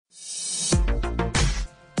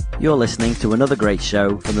You're listening to another great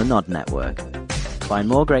show from the Nod Network. Find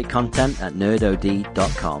more great content at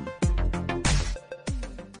nerdod.com.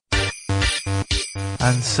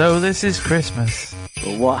 And so this is Christmas.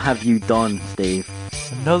 But what have you done, Steve?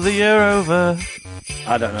 Another year over,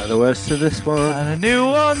 I don't know the words to this one. and a new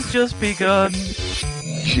one's just begun.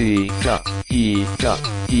 G duck E duck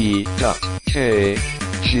E duck K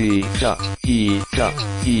G duck E duck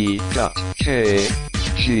E duck K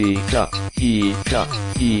G duck E duck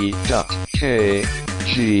E duck K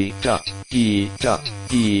G duck E duck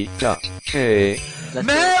E duck K.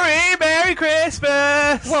 Merry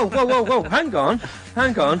Christmas! Whoa! Hang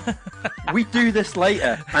on. We do this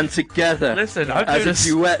later and together. Listen, I'm as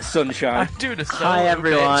doing a duet, sunshine. I'm doing a solo. Hi,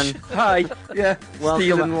 everyone. bitch. Hi. Yeah. Welcome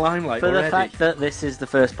Stealing the limelight For already. the fact that this is the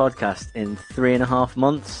first podcast in 3.5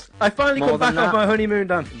 months, I finally More come back than off that. my honeymoon,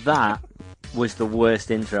 Dan. that was the worst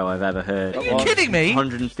intro I've ever heard. Are you kidding me?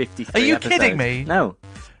 153 Are you episodes. kidding me? No.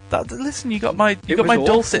 Listen, you got my It was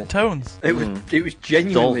dulcet awful. tones. It was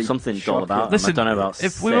genuinely Something dull shocking. about them. Listen, I don't know about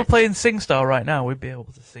if we were playing SingStar right now, we'd be able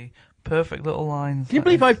to see perfect little lines. Can you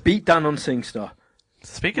believe I beat Dan on SingStar?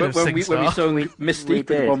 Speaking of When we SingStar, sung we Mystique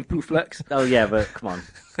did. on Pouflex. Oh, yeah, but come on.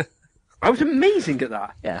 I was amazing at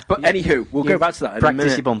that. Yeah. But anywho, we'll go back to that in a Practice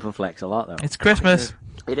minute. your bump and flex a lot, though. it's Christmas.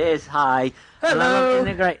 It is. Hi. Hello.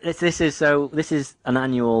 And this is an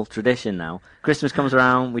annual tradition now. Christmas comes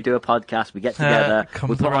around, we do a podcast, we get together, we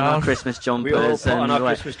Comes put on our around. Christmas jumpers, We all put on and our we-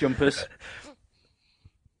 Christmas jumpers.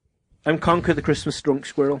 I'm Conker the Christmas drunk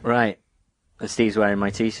squirrel. Right. And Steve's wearing my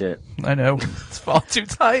t-shirt. I know it's far too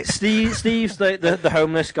tight. Steve's the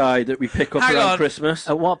homeless guy that we pick up Hang around on. Christmas.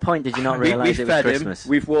 At what point did you not We've realise it was fed Christmas? him,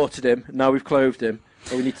 we've watered him, now we've clothed him.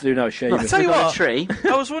 All we need to do now is shave Look, him. I tell you we've got what. a tree.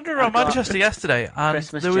 I was wandering around Manchester yesterday, and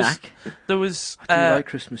Christmas there was Jack. there was Do you like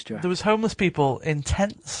Christmas, Jack? there was homeless people in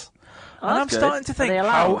tents, Oh, and I'm that's good. starting to Are think they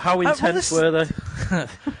allowed? How well, intense this- were they? and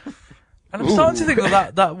I'm starting to think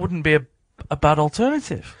that wouldn't be a bad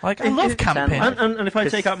alternative. Like I love camping. And if I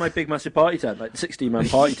take out my big massive party tent, like the 16-man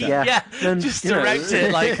party tent, Yeah. Yeah, Then, just you know, direct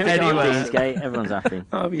it like John anywhere. Deansgate, everyone's happy.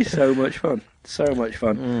 that'd be so much fun. So much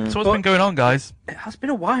fun. So what's been going on, guys? It has been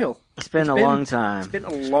a while. It's been a long time. It's been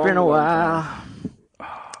a long, Been a long while. time.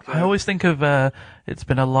 I always think of it's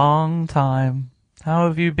been a long time. How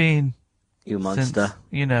have you been? You Since, monster.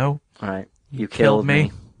 Right. You killed killed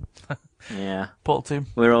me. Yeah. Portal 2.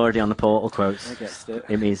 We're already on the portal quotes. I guessed it.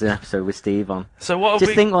 It means an episode with Steve on. So what have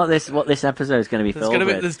Just we? think what this episode is going to be There's filled gonna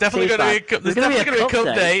be. with. There's definitely Steve's going to back. be. There's There's gonna definitely going to be a cup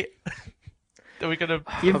cup date. Are we going to?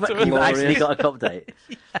 You've actually got a cup date.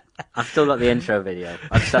 I've still got the intro video.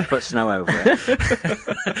 I just have to put snow over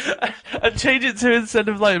it. And change it to instead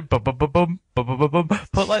of like bum bum bum bum bum bum bum bum,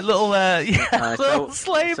 put like little little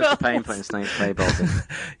sleigh Such a pain bells. putting sleigh bells in.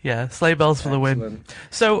 Yeah, sleigh bells for the win. Excellent.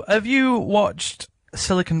 So, have you watched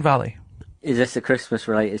Silicon Valley? Is this a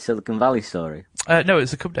Christmas-related Silicon Valley story? No,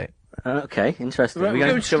 it's a cup date. Okay, interesting. Right, we're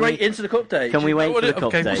going straight into the cup date. Can we wait for the cup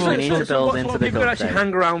Okay, date? cool. We need to build what into the people cup could actually date.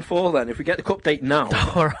 hang around for then? If we get the cup date now,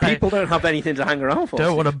 All right. people don't have anything to hang around for.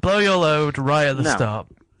 Don't want to blow your load right at the No. start.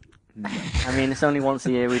 I mean, it's only once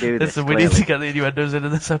a year we do this. Listen, we need to clearly. get the innuendos in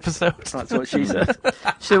this episode. That's what she said.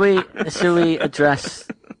 Should we address,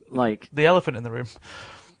 like... The elephant in the room.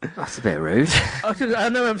 That's a bit rude. I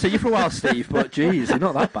know I'm saying you for a while, Steve, but geez, you're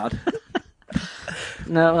not that bad.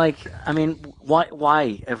 No, like, I mean,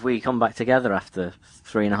 why have we come back together after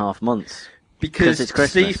 3.5 months? Because it's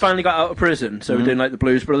Christmas. Steve finally got out of prison, so we're doing like the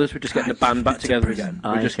Blues Brothers. We're just getting the band back together again.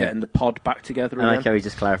 Oh, We're just okay. getting the pod back together I like again. how he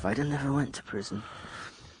just clarified, I never went to prison.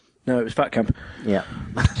 No, it was Fat Camp. Yeah.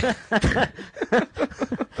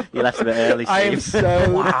 You left a bit early, Steve. I am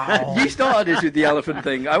so. You started us with the elephant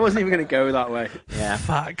thing. I wasn't even going to go that way. Yeah.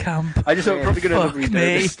 Fat camp. I just thought we're probably going Fuck to redo me.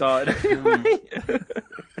 this started anyway.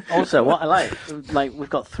 Also, what I like, we've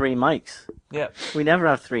got 3 mics. Yeah. We never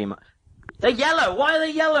have 3 mics. They're yellow! Why are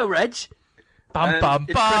they yellow, Reg? Bum bum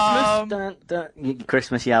it's bum. Dun, dun.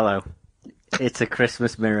 Christmas yellow. It's a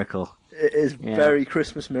Christmas miracle. It is Yeah. very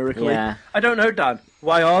Christmas miracle. Yeah. I don't know, Dan.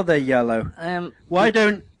 Why are they yellow? Why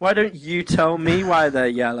don't you tell me why they're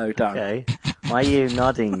yellow, Dan? Okay. Why are you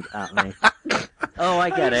nodding at me? Oh, I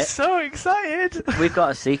get I'm it. so excited. We've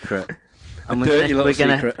got a secret. And dirty little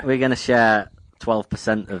secret. We're gonna share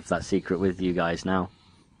 12% of that secret with you guys now.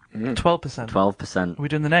 12%. 12%. Are we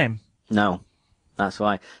doing the name? No. That's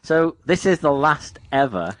why. So, this is the last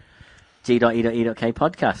ever G.E.E.K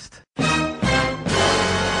podcast.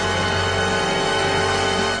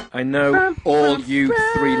 I know all you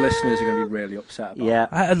 3 listeners are going to be really upset about.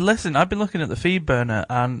 Yeah. Listen, I've been looking at the feed burner,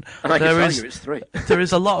 and And I can there tell is you it's 3. there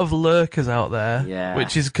is a lot of lurkers out there, Yeah.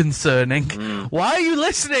 which is concerning. Why are you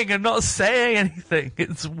listening and not saying anything?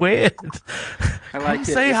 It's weird. I like it.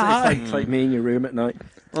 Say It's hi. like me in your room at night.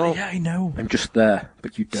 Well, Yeah, I know. I'm just there,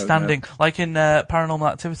 but you don't Standing, like in Paranormal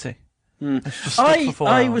Activity. It's just stuck for know. 4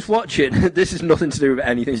 I hours. was watching. This is nothing to do with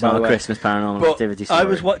anything. it's by not the a way. Christmas Paranormal But Activity story. I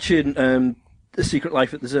was watching The Secret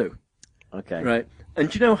Life at the Zoo. Okay. Right. And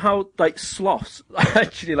do you know how like sloths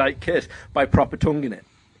actually like kiss by proper tonguing it?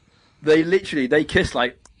 They kiss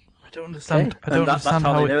like. I don't understand. I and don't that's understand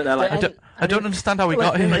how how. they do it. They're like, I don't understand how we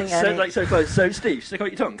got Like, here. like, so close. So Steve, stick out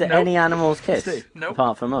your tongue. Do No. any animals kiss? Steve. Nope.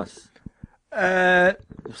 Apart from us.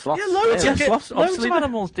 Sloths. Yeah, loads Yeah, of sloths, loads obviously. of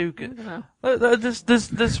animals do.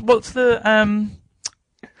 There's what's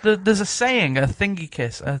there's a saying, a thingy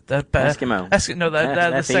kiss, a Eskimo. No,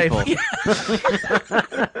 they're the same.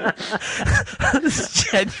 That's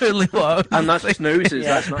genuinely what I was And that's just thinking. noses.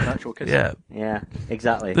 That's not an actual kiss. Yeah, Yeah,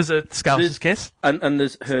 exactly. there's a Scouser's kiss, And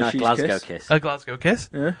there's Not Hershey's Glasgow kiss. kiss. a Glasgow kiss.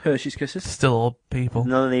 Yeah, Hershey's kisses. Still all people.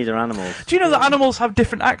 None of these are animals. Do you know that animals have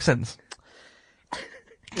different accents?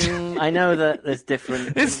 I know that there's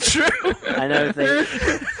different. It's true. I know things.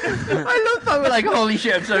 I love that we're like, holy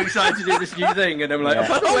shit, I'm so excited to do this new thing. And I'm like, Yeah.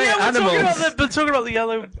 by the Oh way, yeah, animals. we're talking about the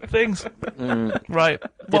yellow things. Right.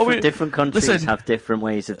 Different countries Listen. have different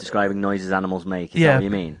ways of describing noises animals make. Is Yeah. that what you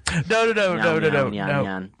mean? No. Meow,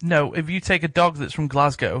 meow. No, if you take a dog that's from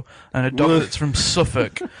Glasgow and a dog that's from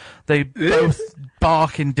Suffolk, they both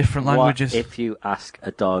bark in different languages. What if you ask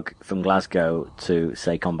a dog from Glasgow to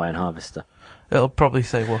say combine harvester? It'll probably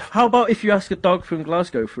say woof. How about if you ask a dog from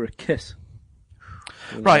Glasgow for a kiss?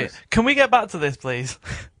 Right, can we get back to this, please?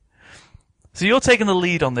 So you're taking the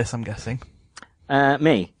lead on this, I'm guessing.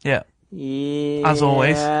 Me? Yeah. Yeah, As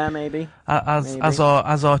always. maybe. As Maybe. as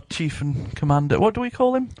our chief and commander. What do we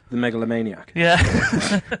call him? The megalomaniac. Yeah.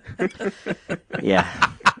 Yeah.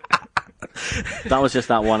 That was just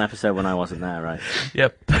that one episode when I wasn't there, right?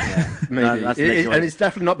 Yep. Maybe. That's literally- And it's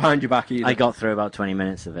definitely not behind your back either. I got through about 20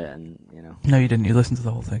 minutes of it, and No, you didn't. You listened to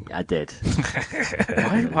the whole thing. I did.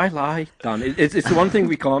 Why lie, Dan? It's the one thing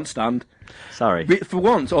we can't stand. Sorry. For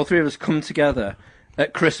once, all three of us come together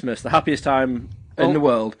at Christmas, the happiest time in the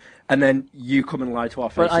world, and then you come and lie to our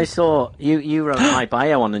faces. But I saw you wrote my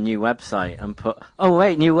bio on a new website and put. Oh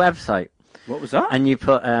wait, new website. What was that? And you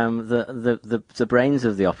put the brains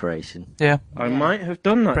of the operation. Yeah. I might have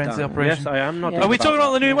done that. Brains of the Dan. operation. Yes, I am not. Yeah. Are we talking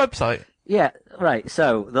about the new website? Yeah, right.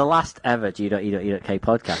 So the last ever G.E.K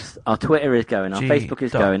podcast. Our Twitter is going. Our Facebook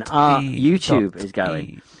is going. Our YouTube is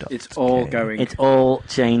going. It's all going. It's all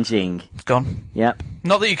changing. It's gone. Yep.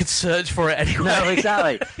 Not that you could search for it anyway. No,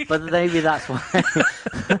 exactly. But maybe that's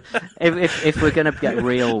why. if we're gonna get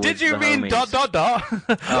real. With Did you the mean homies.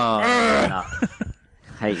 Oh, no.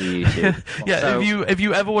 Hate you, YouTube. Yeah, So- if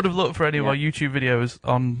you ever would have looked for any of our YouTube videos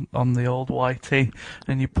on the old YT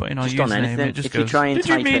and you put in our Just on username, anything. it just If you goes, try and did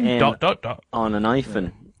you type it mean in- dot? on an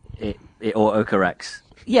iPhone, it autocorrects.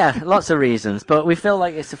 Yeah, lots of reasons, but we feel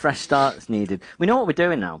like it's a fresh start that's needed. We know what we're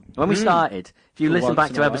doing now. When we started, if you For listen once back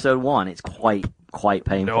in to our life. episode 1, it's quite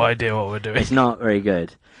painful. No idea what we're doing. It's not very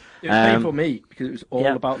good. It was painful me because it was all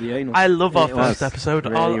yeah. about the anal. I love our It was first episode.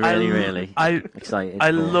 really I excited.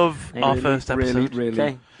 I for love it. our Really, first episode. Really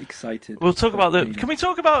Okay. excited. We'll talk about the. Can we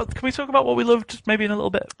talk about what we loved? Maybe in a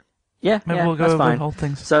little bit. Yeah, Maybe yeah, we'll go that's over fine. whole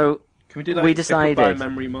things. So Can we do that? we decided- goodbye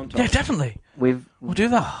memory montage. Yeah, definitely. we'll do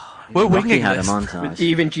that. We're Rocky winging had this. a montage. With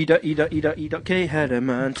even G.E.E.K had a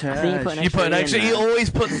montage. I think you put an You put an extra extra. in He there. always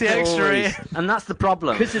puts the extra in. Always. And that's the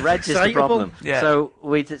problem. 'Cause it's Reg is the excitable. problem. Yeah. So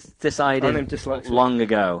we And I'm decided dyslexic. long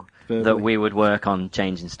ago that Verbally. we would work on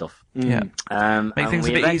changing stuff. Yeah. And things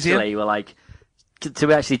we a bit easier. eventually were like,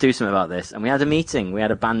 to actually do something about this. And we had a meeting. We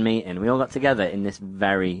had a band meeting. We all got together in this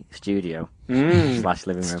very studio / living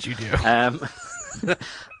room. Studio.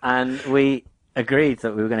 And we agreed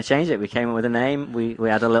that we were going to change it. We came up with a name. We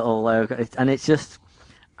had a little logo. And it's just,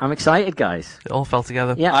 I'm excited, guys. It all fell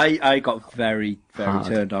together. Yeah. I got very Hard.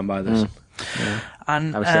 turned on by this.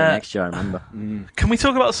 And I was sitting next to you, I remember. can we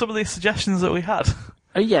talk about some of the suggestions that we had?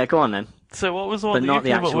 Oh, yeah, go on then. So what was the But one that not you the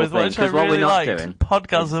came up actual with, thing, which I 'cause what we're really not liked? doing-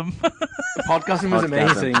 Podcasm. Podcasting was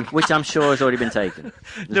amazing. Which I'm sure has already been taken.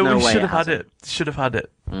 There's No, we way should have had hasn't. it. Should have had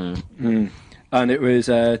it. And it was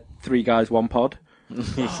 3 guys, 1 pod.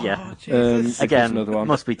 Yeah. Jesus. Again, another one.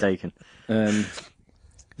 must be taken.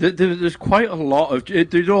 There's quite a lot of.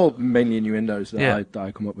 There's all mainly innuendos that, Yeah.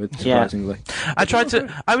 I come up with, Yeah. surprisingly.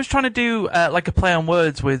 I was trying to do like a play on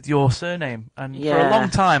words with your surname, and for a Yeah. long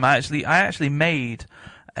time I actually made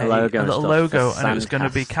a logo and little stuff logo, for and it was going to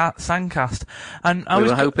be Sandcast. Sandcast, and I We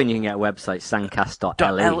was were hoping you can get a website,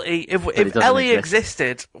 sandcast.le. .le. If it doesn't Ellie exist.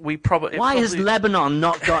 existed, we probably. Why has Lebanon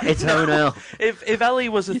not got its own Earl? If Ellie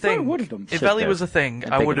was a You thought it thing, would have done. if Should Ellie do. was a thing,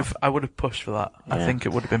 They're I big would enough. have pushed for that. I Yeah. think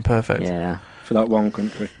it would have been perfect. Yeah, For that one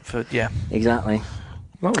country. For yeah. exactly.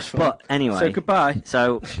 That was fun. But anyway, So goodbye.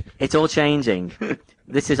 so it's all changing.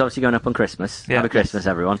 This is obviously going up on Christmas. Yeah. Happy Christmas,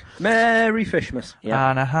 everyone. Merry Fishmas. Yeah.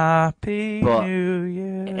 And a happy But- New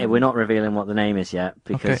Year. We're not revealing what the name is yet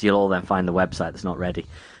because Okay. you'll all then find the website that's not ready.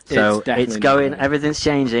 So It's definitely it's not going. ready. Everything's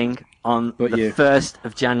changing on But the you. 1st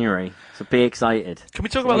of January. So be excited. Can we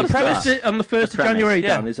talk about the premise? On the 1st of premise. January,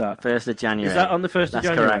 Yeah. Dan, is that? 1st of January. Is that on the 1st of That's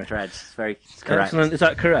January? correct, Reg. It's correct. Excellent. Is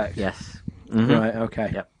that correct? Yes. Mhm. Right,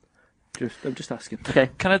 okay. Yep. I'm just asking. Okay.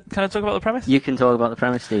 Can I talk about the premise? You can talk about the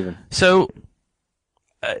premise, Stephen. So,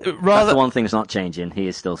 That's rather the one thing that's not changing. He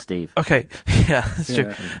is still Steve. okay, yeah, that's true.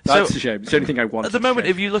 Yeah. So That's a shame. It's the only thing I want. at the moment,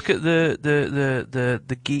 if you look at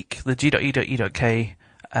the geek, the G.E.E.K.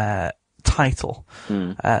 Title,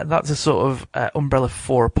 that's a sort of umbrella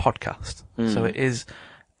for a podcast. So it is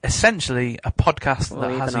essentially a podcast Well, that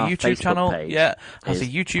even has a our YouTube Facebook channel. page Yeah, has a is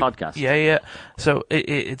YouTube podcast. Yeah. So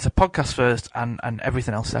it's a podcast first, and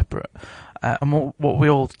everything else separate. And what we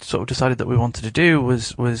all sort of decided that we wanted to do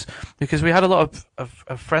was because we had a lot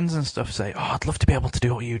of friends and stuff say, "Oh, I'd love to be able to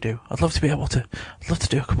do what you do. I'd love to do a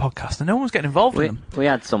podcast," and no one was getting involved in them. We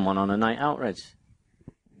had someone on a night out, Reg.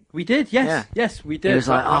 we did, yes, Yeah. yes, we did. He was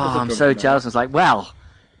like, That was a I'm good so one. jealous. I was like, well,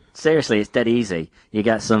 seriously, it's dead easy. You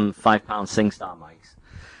get some £5 SingStar mics.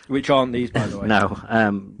 Which aren't these, by the way? No,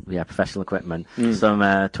 professional equipment. Some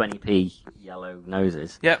 20p yellow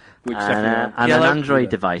noses. Yep. Which And, definitely aren't. and Yellow. an Android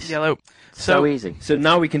device. Yellow. So easy. So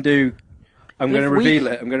now we can do. I'm going to If we-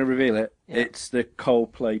 reveal it. It's the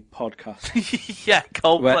Coldplay podcast, Yeah,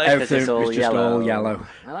 where Coldplay. everything it's all is just all yellow.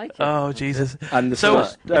 I like it. Oh Jesus! And the So,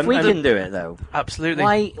 first- If we and- can do it, though, Absolutely.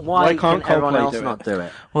 why can't can everyone Coldplay else do it? not do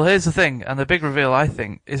it? Well, here's the thing, and the big reveal, I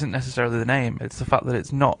think, isn't necessarily the name. It's the fact that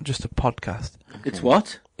it's not just a podcast. It's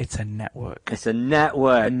what? It's a network. It's a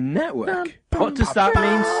network. A network. What does that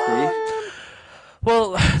mean, Steve?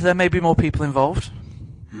 Well, there may be more people involved.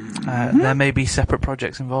 There may be separate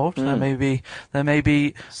projects involved. There may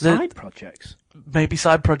be Side projects. maybe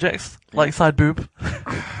side projects like Side Boob.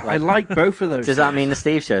 I like both of those. Does that mean the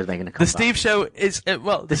Steve Show is making a comeback? The Steve Show is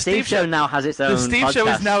The Steve Show now has its own The Steve Show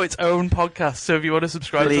is podcast. now its own podcast. So if you want to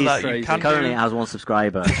subscribe Please, to that, you crazy. can. Currently, it has one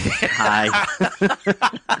subscriber. Hi. we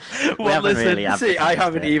Well, haven't listen, really See, I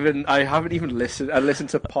haven't advertised even listened. I listened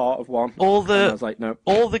to part of one. all and I the was like, no.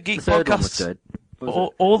 all the geek it. The third one was podcasts. good.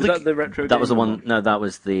 All Was the that the retro? That was the game one. No, that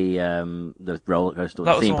was the roller coaster,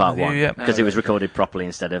 That was theme the one park with you, one. yeah. Because it was recorded properly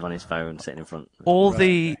instead of on his phone sitting in front. all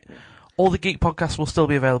the geek podcasts will still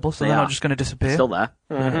be available, so They they're are. not just going to disappear. Still there.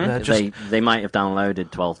 They're just They might have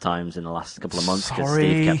downloaded 12 times in the last couple of months because Sorry.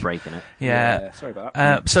 Steve kept breaking it. yeah. Sorry about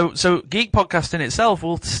that. So Geek Podcast in itself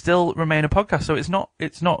will still remain a podcast. So it's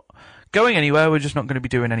not going anywhere. We're just not going to be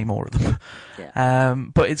doing any more of them. Yeah.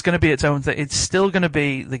 But it's going to be its own thing. It's still going to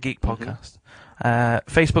be the Geek Podcast.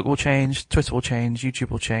 Facebook will change, Twitter will change, YouTube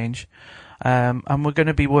will change, and we're going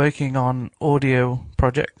to be working on audio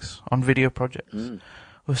projects, on video projects.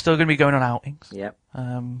 We're still going to be going on outings. Yep.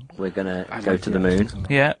 We're going to go to the moon.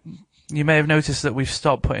 Yeah. You may have noticed that we've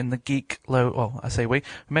stopped putting the geek logo. Well, I say we. You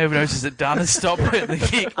may have noticed that Dan has stopped putting the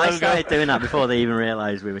geek I logo. started doing that before they even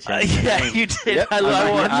realised we were changing. Yeah, you did. Yep. I I know.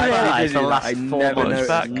 like it. I I realised did the do last that. I 4 never months, noticed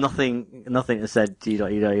that. nothing that said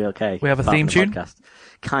G.E.OK. We have a apart theme from the tune? podcast.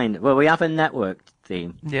 Kind of. Well, we have a network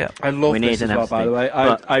theme. Yeah. I love We need this as an well, by the way.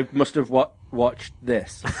 but- I must have watched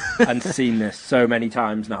this and seen this so many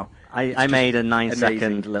times now. I made a 9-second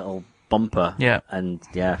amazing. little bumper. Yeah. And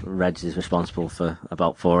Reg is responsible for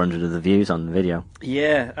about 400 of the views on the video.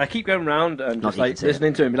 Yeah, I keep going round and Not just you like can see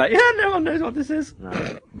listening to him, be like, yeah, no one knows what this is, No.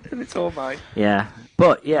 and it's all mine. Yeah.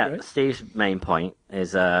 But yeah, Right. Steve's main point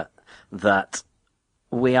is that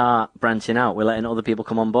we are branching out. We're letting other people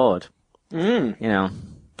come on board. You know,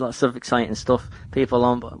 lots of exciting stuff. People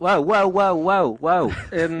on board. Whoa.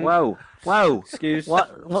 Whoa. Excuse.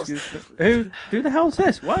 What's Who the hell is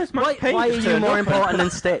this? Why is my why page are you turned more up? important than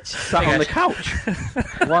Stitch? Sat on the couch.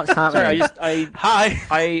 What's happening? Sorry,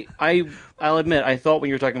 Hi. I'll admit, I thought when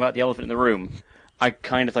you were talking about the elephant in the room, I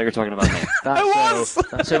kind of thought you were talking about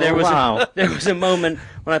me. So there was there was a moment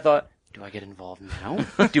when I thought, do I get involved now?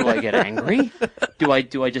 Do I get angry? Do I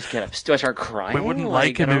just do I start crying? We wouldn't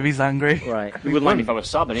like it if he's angry. Right. We wouldn't like me if I was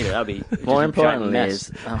sobbing either. That'd be More just a importantly giant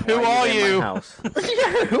is mess. Who why are in my you? house?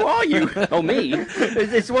 Who are you? Oh, me?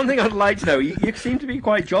 It's one thing I'd like to know. You seem to be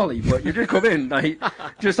quite jolly, but you just come in,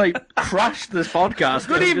 just crash this podcast.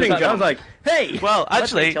 Good evening, I John. was like, hey. Well,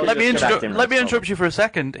 actually, tell let me you just about him, let me that's interrupt you for a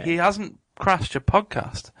second. He hasn't crashed a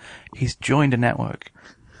podcast. He's joined a network.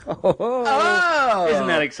 Oh, Isn't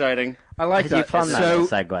that exciting? I like Did you that. plan that so,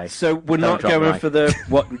 segue? so we're Don't not drop going mic. for the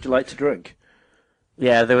what would you like to drink?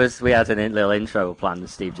 Yeah, we had a little intro planned and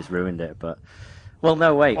Steve just ruined it, but... Well,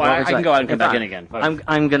 no, wait. Well, what I would can you go out and come back fact, in again.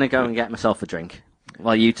 I'm going to go and get myself a drink.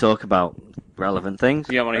 While you talk about relevant things.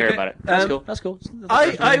 You don't want to hear about it. That's cool. That's cool.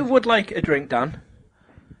 I would like a drink, Dan.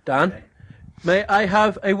 Dan, may I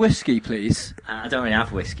have a whiskey, please? I don't really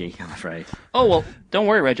have whiskey, I'm afraid. Oh, well, don't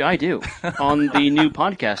worry, Reg. I do. On the new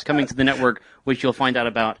podcast coming to the network, which you'll find out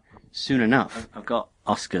about soon enough. I've got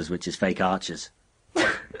Oscars, which is fake archers.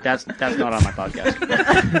 That's not on my podcast.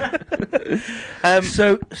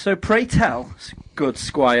 So pray tell, good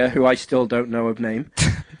squire, who I still don't know of name.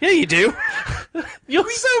 Yeah, you do. You're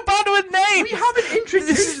so bad with names. We haven't introduced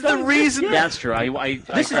This is the reason. That's true.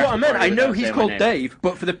 This is what I meant. I know he's called Dave,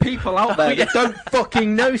 but for the people out there that don't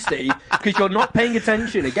fucking know Steve, because you're not paying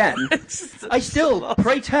attention again, I still,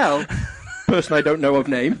 pray tell, person I don't know of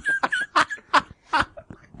name.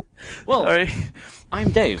 Well, Sorry. I'm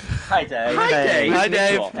Dave. Hi, Dave. Hi, Dave. Hi,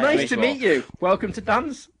 Dave. Nice to meet you. Welcome to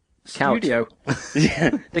Dan's Couch. studio.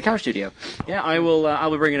 The Couch Studio. Yeah, I will. I'll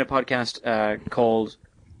be bringing a podcast called.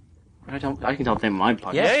 I can tell the name of my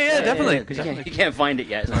podcast. Yeah, definitely. Because you can't find it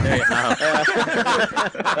yet. It's not there yet.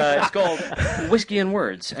 It's called Whiskey and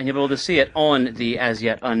Words, and you'll be able to see it on the as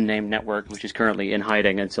yet unnamed network, which is currently in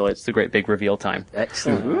hiding until it's the great big reveal time.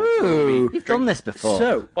 Excellent. Ooh. You've done this before.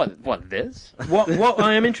 So, What this? what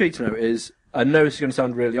I am intrigued to know is, I know this is going to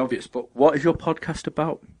sound really obvious, but what is your podcast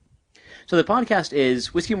about? So the podcast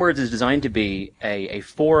is Whiskey and Words is designed to be a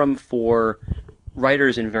forum for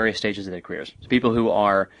writers in various stages of their careers. So people who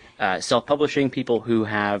are self-publishing, people who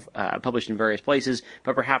have published in various places,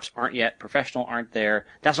 but perhaps aren't yet professional, aren't there.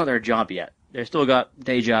 That's not their job yet. They've still got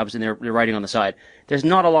day jobs and they're writing on the side. There's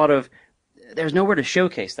nowhere to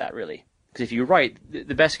showcase that really. Because if you write,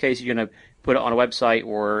 the best case you're going to put it on a website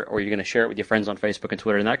or you're going to share it with your friends on Facebook and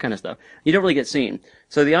Twitter and that kind of stuff. You don't really get seen.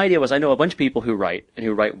 So the idea was I know a bunch of people who write and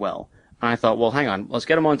who write well. And I thought, well, hang on, let's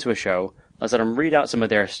get them onto a show. Let's let them read out some of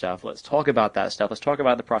their stuff. Let's talk about that stuff. Let's talk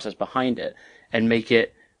about the process behind it and make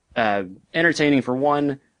it entertaining for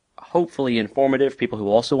one, hopefully informative. People who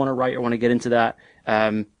also want to write or want to get into that.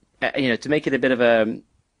 To make it a bit of a,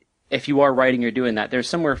 if you are writing or doing that, there's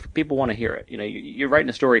somewhere people want to hear it. You're writing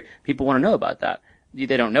a story. People want to know about that.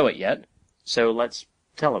 They don't know it yet. So let's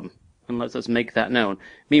tell them and let's make that known.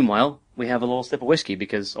 Meanwhile, we have a little sip of whiskey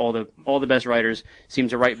because all the best writers seem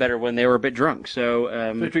to write better when they were a bit drunk. So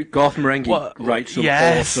Garth Marenghi writes some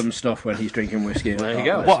awesome stuff when he's drinking whiskey. There you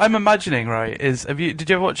go. What I'm imagining, right, is did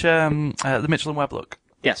you ever watch the Mitchell and Webb look?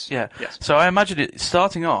 Yes. Yeah. Yes. So I imagine it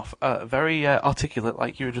starting off very articulate,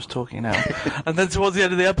 like you were just talking now, and then towards the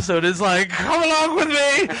end of the episode, it's like, "Come along with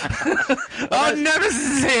me, our nemesis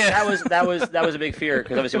is here." That was a big fear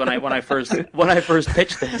because obviously when I first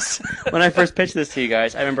pitched this to you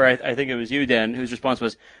guys, I remember I think it was you, Dan, whose response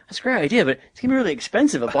was, "That's a great idea, but it's gonna be really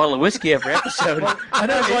expensive, a bottle of whiskey every episode." I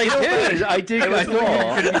know, dude. I thought you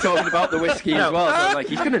were going to be talking about the whiskey as well. So I'm like,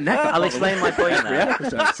 he's going to neck that. I'll explain my point now.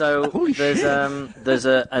 So there's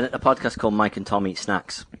a podcast called Mike and Tom Eat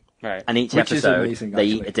Snacks. Right. And each Which is episode, amazing, they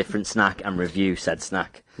actually. eat a different snack and review said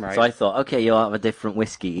snack. Right. So I thought, okay, you'll have a different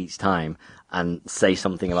whiskey each time and say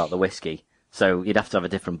something about the whiskey. So you'd have to have a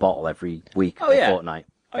different bottle every week or fortnight.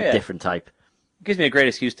 Oh, yeah. A different type. Gives me a great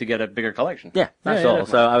excuse to get a bigger collection. Yeah, that's all.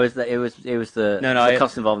 So it was the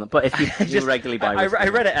cost involved. But if you regularly buy whiskey. I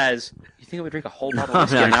read it as, you think I would drink a whole bottle of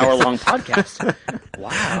whiskey in an hour-long podcast?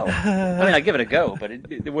 Wow. I mean, I'd give it a go, but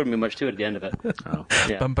it wouldn't be much to it at the end of it. Oh.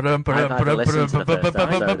 Yeah. I've had to listen to the first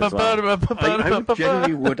episode as well. I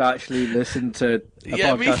genuinely would actually listen to a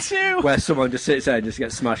podcast me too. where someone just sits there and just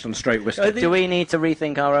gets smashed on straight whiskey. Do we need to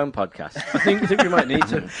rethink our own podcast? I think we might need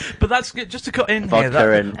to. But that's good. Just to cut in Vodka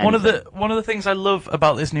here. and One of the things I love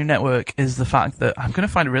about this new network is the fact that I'm going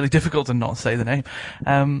to find it really difficult to not say the name.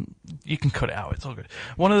 You can cut it out. It's all good.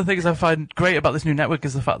 One of the things I find great about this new network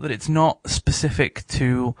is the fact that it's not specific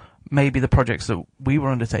to maybe the projects that we were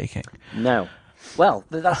undertaking. No. Well,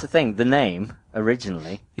 that's the thing. The name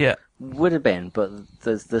originally Yeah. would have been, but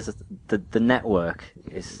the network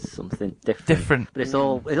is something different. But it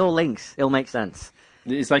all links. It'll make sense.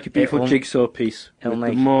 It's like a beautiful jigsaw piece. It'll The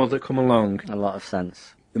make more that come along, a lot of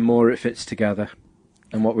sense. the more it fits together.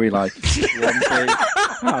 And what we like. One big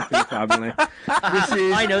happy family.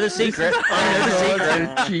 I know the secret.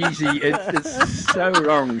 So cheesy. It's so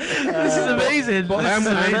wrong. This is amazing. But I'm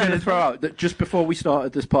going to throw out that just before we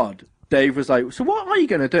started this pod, Dave was like, so what are you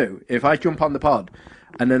going to do if I jump on the pod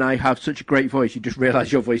and then I have such a great voice, you just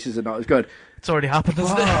realise your voices are not as good? It's already happened,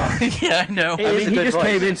 hasn't it? Yeah, I know. It I is mean, a he good just voice.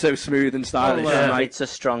 came in so smooth and stylish. Yeah, I'm like, it's a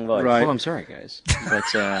strong voice. Right. Well, I'm sorry, guys. But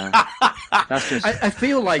that's just... I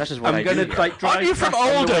feel like That's just what I I'm going to do. like drive you from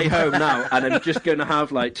past on the way Oldham? home now, and I'm just going to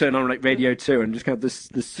have turn on Radio 2 and just have the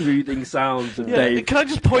soothing sounds of Yeah, Dave. can I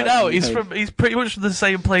just point out Dave. he's pretty much from the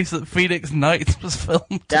same place that Phoenix Nights was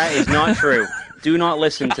filmed. That is not true. Do not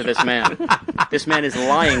listen to this man. This man is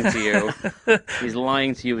lying to you. He's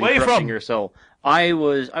lying to you. He's Where are you corrupting from? your soul. I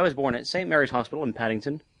was born at St. Mary's Hospital in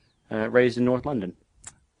Paddington, raised in North London.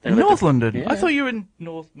 Then I lived North in- London? Yeah. I thought you were in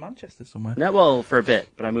North Manchester somewhere. No, well, for a bit,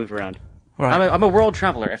 but I moved around. Right. I'm a world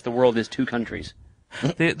traveler. If the world is 2 countries.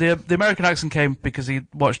 The American accent came because he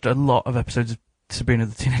watched a lot of episodes of Sabrina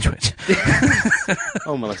the Teenage Witch.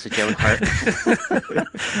 Oh, Melissa Joan Hart.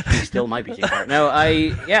 He still might be Joan Hart. No,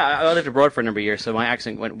 I lived abroad for a number of years, so my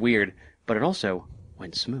accent went weird, but it also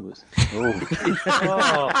went smooth.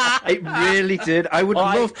 It really did. I would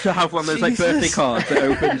love to have one of those like Jesus. birthday cards that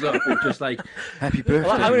opens up with just like happy birthday.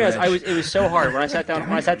 Well, I mean, Reg." it was so hard when I sat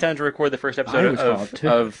down to record the first I episode was hard too.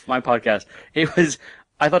 of my podcast.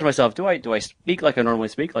 I thought to myself, do I speak like I normally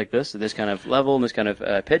speak, like this, at this kind of level and this kind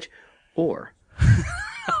of pitch, or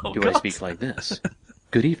do I speak like this?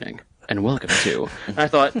 Good evening and welcome to. And I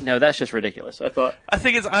thought, no, that's just ridiculous. I thought, I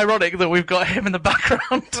think it's ironic that we've got him in the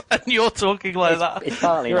background and you're talking like that. It's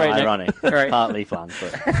partly You're right, not Nick. ironic, Right. partly planned,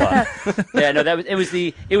 but yeah, no, it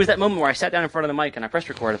was that moment where I sat down in front of the mic and I pressed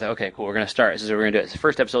record. I thought, okay, cool, we're gonna start. This is what we're gonna do. It's the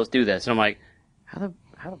first episode. Let's do this. And I'm like, how the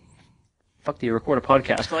fuck do you record a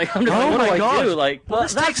podcast? Like, I'm just like, Oh what my do I God. do? Like, Well,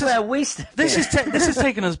 this that's takes us- where we step This in. is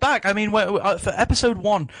taking us back. I mean, for episode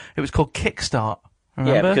 1, it was called Kickstart.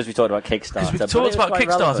 Remember? Yeah, because we talked about Kickstarter. Because we but it talked was about quite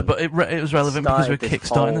Kickstarter, relevant. but it was relevant because we were Started this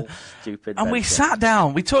kickstarting. whole stupid And we venture. sat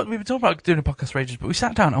down. We were talking about doing a podcast for ages, but we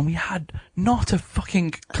sat down and we had not a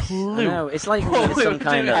fucking clue. No, it's like What we we did some were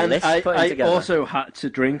kind doing. of And list putting I together. also had to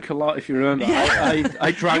drink a lot, if you remember. Yeah.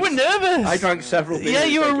 I drank. You were nervous. I drank several beers. Yeah,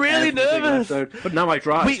 you were like, really every single nervous. episode. But now I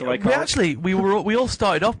drive, We so I can't. we all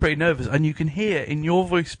started off pretty nervous, and you can hear in your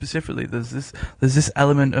voice specifically. There's this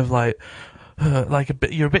element of like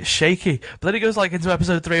you're a bit shaky, but then it goes like into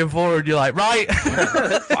episode 3 and 4, and you're like, right,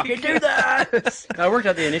 fucking do that. I worked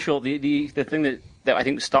out the thing that I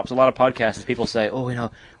think stops a lot of podcasts is people say, oh,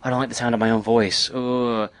 I don't like the sound of my own voice.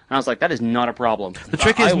 And I was like, that is not a problem. The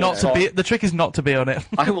trick is not to be on it.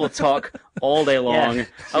 I will talk all day long. Yeah,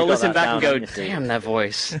 I'll you got listen that back down, and go, haven't you, Steve? damn that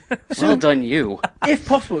voice. Well done, you. If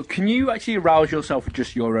possible, can you actually arouse yourself with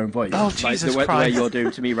just your own voice? Oh, like Jesus the way Christ. you're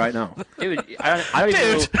doing to me right now.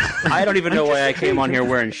 I don't even know why I came on here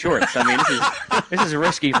wearing shorts. I mean, this is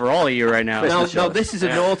risky for all of you right now. Now, this is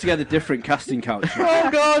an altogether different casting couch. Oh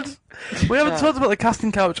God, we haven't talked about the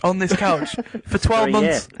casting couch on this couch for 12 a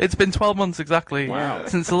months. year. It's been 12 months exactly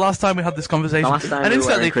since the last time we had this conversation. The last time and we were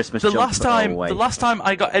wearing incidentally, Christmas the jumpers last time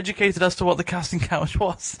I got educated as to what the casting couch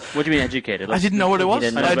was, What do you mean educated? I didn't know what it was.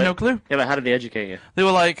 didn't I know had but- no clue. Yeah, but how did they educate you? They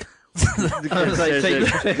were like, I was like,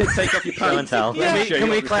 take off your Show and pants. tell. Yeah. Can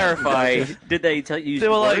we clarify? Did they tell you they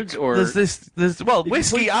were like, words or? there's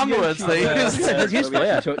whiskey and words. They If useful,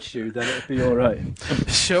 yeah. touched you, then it'd be all right.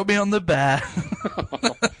 show me on the bear.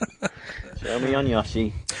 Show me on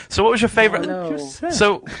Yoshi. So what was your favourite? no.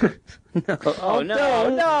 So Oh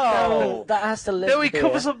no! That has to live no, he here.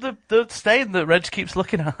 covers up the stain that Reg keeps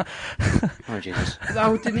looking at. Oh Jesus!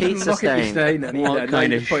 I didn't even Pizza look at the stain. stain. And What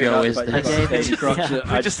kind of show is this?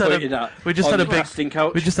 We just had a big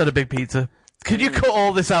couch. We just had a big pizza. Could you cut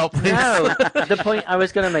all this out, please? No, the point I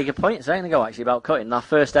was going to make a point a second ago actually about cutting our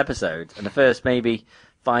first episode and the first maybe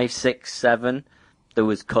 5, 6, 7. There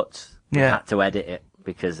was cuts. We Yeah. had to edit it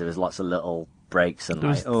because there was lots of little breaks and There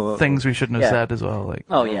was like things we shouldn't have Yeah. said as well. Like,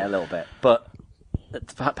 Oh yeah, a little bit. But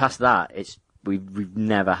past that, we've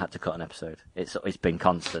never had to cut an episode. It's been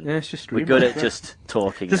constant. Yeah, it's just We're good at just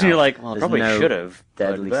talking. Doesn't now. you're like, well, There's probably no should have.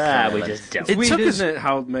 deadly We silence. just don't. It's It weird, took us- isn't it,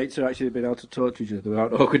 how mates are actually been able to talk to each other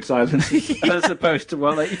without awkward silence, as opposed to,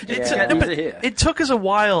 well, like, if you just Yeah. get these here. It took us a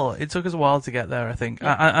while. It took us a while to get there, I think,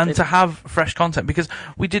 and to have fresh content because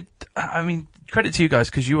we did. I mean, credit to you guys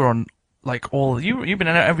because you were on like you've been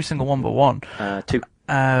in every single one but one. 2.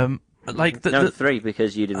 Like No, 3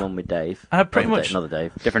 because you did one with Dave. pretty much- Another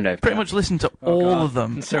Dave. Different day. pretty much listened to all God. of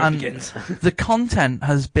them, And so it and begins. the content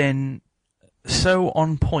has been so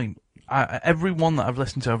on point. Every one that I've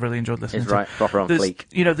listened to, I've really enjoyed listening It's to. right, proper on There's, fleek.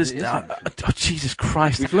 you know, there's oh, Jesus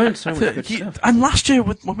Christ. We've learned so much good You- stuff. And last year,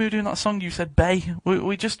 when we were doing that song, you said "Bay."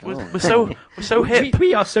 We're so hip.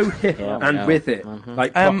 We are so hip Yeah, and yeah. with it,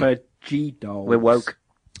 like proper G-dolls. We're woke.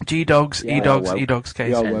 G dogs, Yeah, E dogs, woke. E dogs case.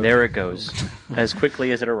 Yeah, And woke. there it goes, as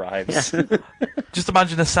quickly as it arrives. Just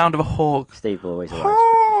imagine the sound of a hawk. Steve always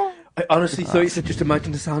arrives. I honestly thought you said just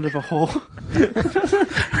imagine the sound of a whore.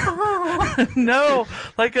 No,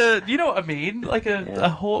 like you know what I mean? Like a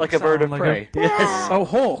hawk, Like a bird of sound, prey. Yes. Oh,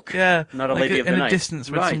 hawk. Yeah, Not a like lady of the in night. a distance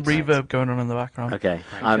with some Right. reverb going on in the background. Okay,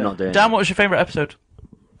 I'm not doing Dan, it. what was your favourite episode?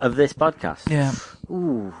 Of this podcast? Yeah,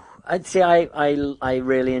 Ooh. I'd say I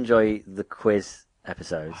really enjoy the quiz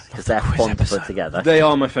episodes because they're quiz fun to episode. put together. They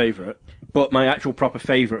are my favourite. But my actual proper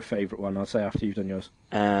favourite one, I'll say after you've done yours.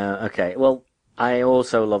 Okay, well, I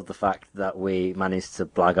also love the fact that we managed to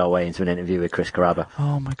blag our way into an interview with Chris Carrabba.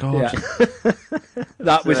 Oh my god. Yeah.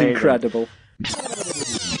 That was incredible.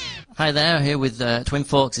 Hi there, here with Twin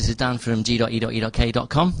Forks. This is Dan from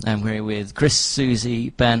g.e.e.k.com, and we're here with Chris, Susie,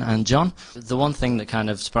 Ben and John. The one thing that kind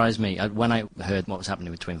of surprised me when I heard what was happening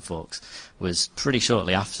with Twin Forks was pretty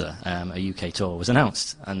shortly after a UK tour was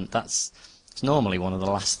announced, and it's normally one of the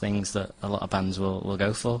last things that a lot of bands will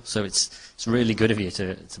go for, so it's really good of you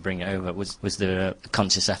to bring it over. Was there a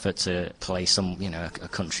conscious effort to play a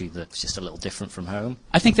country that's just a little different from home?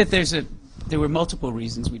 I think that there were multiple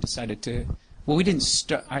reasons we decided to. Well, we didn't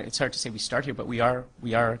start. It's hard to say we start here, but we are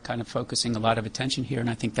kind of focusing a lot of attention here, and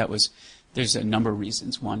I think there's a number of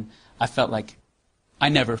reasons. One, I felt like I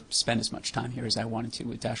never spent as much time here as I wanted to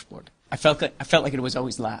with Dashboard. I felt like it was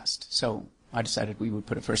always last, so I decided we would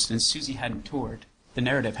put it first. And Susie hadn't toured. The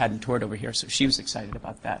Narrative hadn't toured over here, so she was excited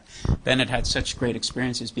about that. Ben had such great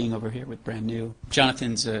experiences being over here with Brand New.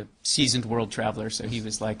 Jonathan's a seasoned world traveler, so he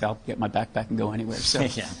was like, I'll get my backpack and go anywhere. So,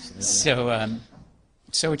 Yeah,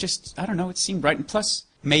 so it just, I don't know, it seemed right. And plus,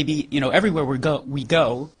 maybe, everywhere we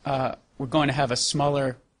go, we're going to have a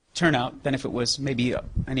smaller turnout than if it was maybe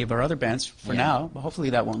any of our other bands for now. But hopefully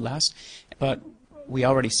that won't last. But we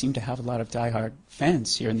already seem to have a lot of diehard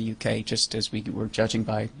fans here in the UK, just as we were judging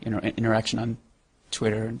by interaction on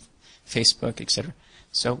Twitter and Facebook, etc.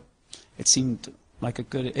 So it seemed like a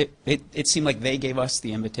good. It seemed like they gave us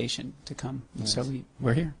the invitation to come, so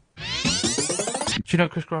we're here. Do you know who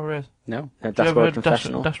Chris Carrabba is? No. Dashboard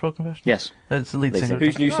Confessional. Dashboard Confessional? Yes. It's the lead singer.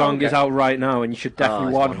 Whose new song is out right now, and you should definitely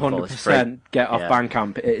it's wonderful. It's 100% get off Yeah.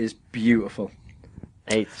 Bandcamp. It is beautiful.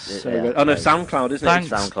 It's So good. Oh no, SoundCloud, isn't Thanks.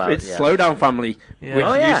 it? SoundCloud, It's yeah. Slowdown Family, Yeah. which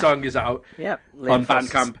Oh, new yeah. song is out Yep. on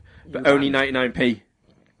Bandcamp, but only 99p.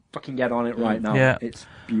 Fucking get on it right now. Yeah. It's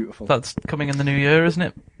beautiful. That's coming in the new year, isn't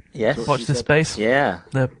it? Yes. Watch this space. Yeah.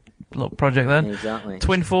 The little project then. Exactly.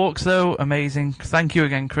 Twin Forks, though, amazing. Thank you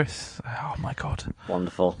again, Chris. Oh my god,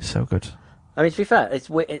 Wonderful. so good. I mean, to be fair, it's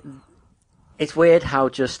weird how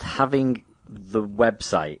just having the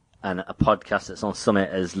website and a podcast that's on something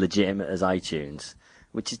as legitimate as iTunes,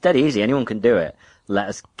 which is dead easy, anyone can do it, let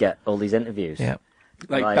us get all these interviews. Yeah.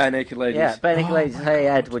 like like- Bare Naked Ladies. Yeah, Ben Nicholas, hey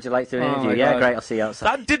Ed, would you like to do an Oh, interview? my Yeah, God. great, I'll see you outside.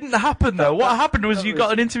 That didn't happen though. What happened was you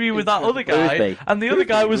got an interview with that other guy, Boothby. and the other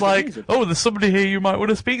guy was Boothby. like, "Oh, there's somebody here you might want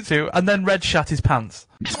to speak to," and then Red shat his pants.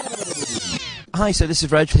 Hi, so this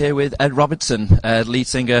is Reg here with Ed Robertson, lead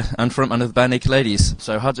singer and frontman of the Bare Naked Ladies.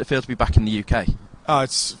 So how does it feel to be back in the UK? Oh,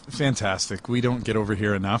 it's fantastic. We don't get over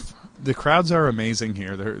here enough. The crowds are amazing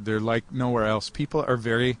here. They're like nowhere else. People are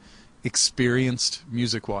very experienced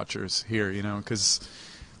music watchers here, because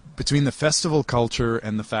between the festival culture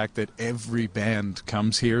and the fact that every band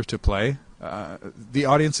comes here to play, the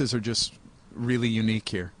audiences are just really unique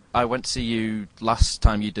here. I went to see you last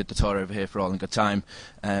time you did the tour over here for All in Good Time,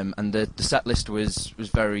 and the set list was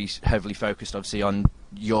very heavily focused, obviously, on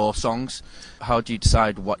your songs. How do you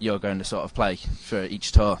decide what you're going to sort of play for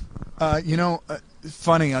each tour?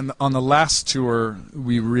 Funny, on the last tour,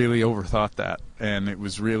 we really overthought that, and it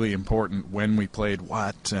was really important when we played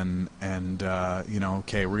what, and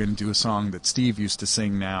okay, we're going to do a song that Steve used to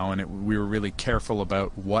sing now, and we were really careful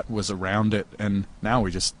about what was around it, and now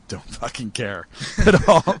we just don't fucking care at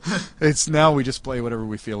all. It's now we just play whatever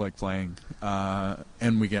we feel like playing,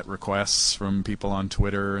 and we get requests from people on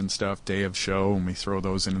Twitter and stuff, day of show, and we throw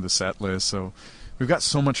those into the set list, so we've got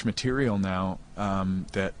so much material now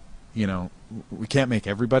that we can't make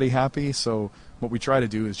everybody happy, so what we try to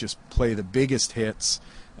do is just play the biggest hits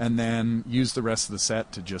and then use the rest of the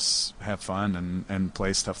set to just have fun and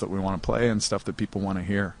play stuff that we want to play and stuff that people want to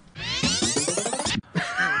hear.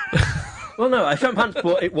 Well, no, I shat pants,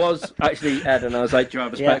 but it was actually Ed, and I was like, do you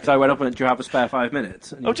have a spare? Yeah. Because I went up and went, do you have a spare 5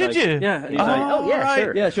 minutes? And he Oh, was did like, you? Yeah. And he was Oh, yeah, right.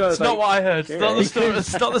 sure. yeah, sure. I was It's not like, what I heard. It's not the story.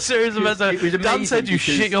 It's not the series of events. It was Dan amazing said you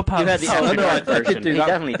because shit your You pants. had the Oh, no, I version. did do He that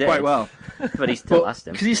definitely did. quite well. But he still But asked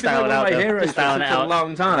him. because he's been one of my heroes for such a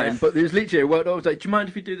long time. But there was literally a word I was like, do you mind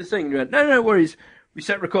if you do this thing? And he went, no worries. We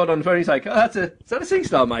set record on the phone. He's like, oh, is that a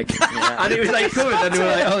SingStar mic? And it was like cool. And then we were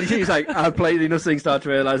like, oh, he's like, I've played enough SingStar to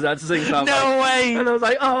realise that's a SingStar mic. No way. And I was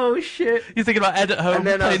like, oh shit. You're thinking about Ed at home And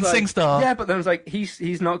then I playing was like, SingStar. Yeah, but then I was like,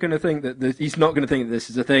 he's not going to think that he's not going to think that this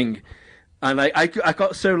is a thing. And like, I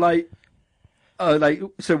got so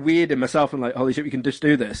so weird in myself and like, holy shit, we can just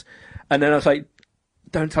do this. And then I was like,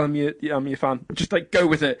 don't tell him I'm your fan. Just like go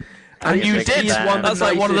with it. And you he's did. one of the That's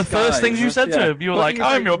like one of the nicest first guys. things you said to Yeah. him. You were But like, he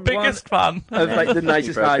was I'm your one biggest fan. of like the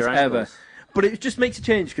nicest broke guys your ever. ankles. But it just makes a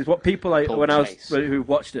change because what people like Pulled when the I was face. who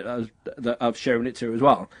watched it, that I've shown it to as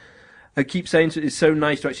well. I keep saying it's so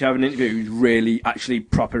nice to actually have an interview who's really actually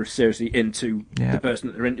proper seriously into the person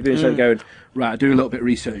that they're interviewing. So going, right, I do a little bit of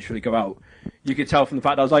research before they go out. You could tell from the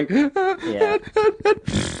fact I was like,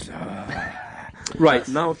 right,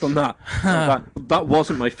 now I've done that. That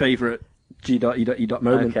wasn't my favourite G.E.E.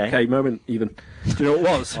 moment. K moment, even. Do you know what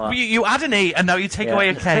it was? Well, you add an E and now you take away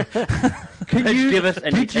a K. Can you give us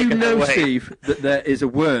and did you know, Steve, that there is a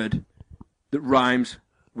word that rhymes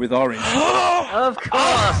with orange? Of course.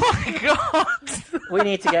 Oh my god! We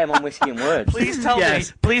need to get him on Whiskey and Words.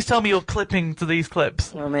 Please tell me you're clipping to these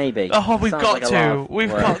clips. Well, maybe. Oh, we've Sounds got like a to. lot of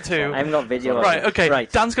We've work. got to. I haven't got video of Right, it. okay. Right.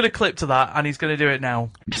 Dan's going to clip to that, and he's going to do it now.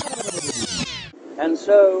 And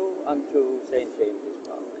so unto St. James's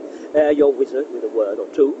Park. Your wizard with a word or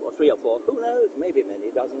two or three or four, who knows, maybe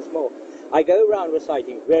many dozens more. I go round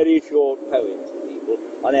reciting very short poems to people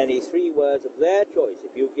on any 3 words of their choice.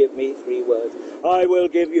 If you give me 3 words, I will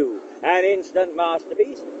give you an instant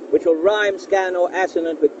masterpiece which will rhyme, scan or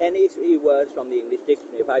assonant with any 3 words from the English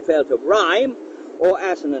dictionary. If I fail to rhyme or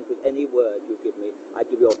assonant with any word you give me, I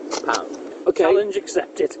give you a pound. Okay. Challenge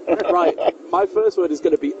accepted. Right, my first word is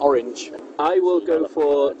going to be orange. I will go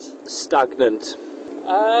for stagnant.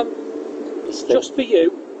 Just for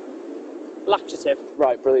you. Laxative.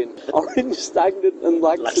 Right, brilliant. Orange, stagnant and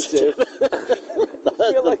laxative.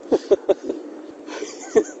 I feel like...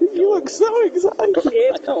 You look so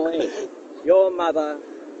excited. Your mother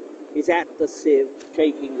is at the sieve,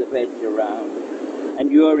 shaking the veg around,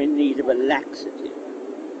 and you're in need of a laxative.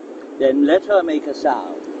 Then let her make a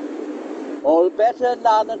sound. All better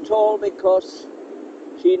none at all, because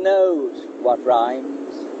she knows what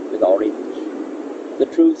rhymes with orange. The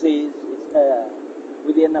truth is, it's her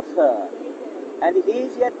within a fern, and it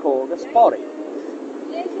is yet called a sporring.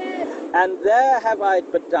 And there have I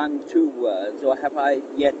but done 2 words, or have I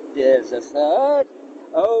yet there's a third?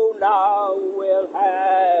 Oh, now we'll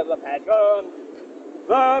have a passion.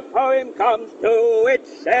 The poem comes to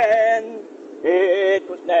its end. It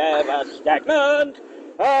was never stagnant,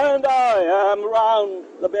 and I am round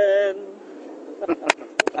the bend.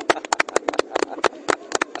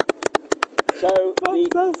 So,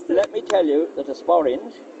 let me tell you that a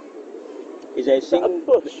sporange is a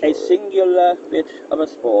singular bit of a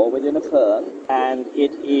spore within a fern, and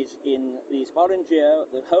it is in the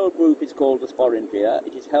sporangia. The whole group is called the sporangia.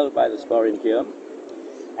 It is held by the sporangium,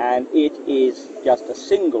 and it is just a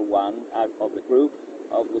single one out of the group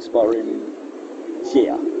of the sporangia.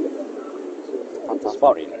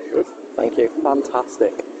 Sporange. Thank you.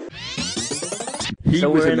 Fantastic. He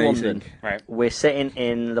was we're in amazing. London. Right. We're sitting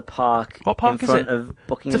in the park. What park in is front it? of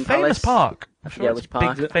Buckingham It's a famous Palace. park. I'm sure Yeah, it's which a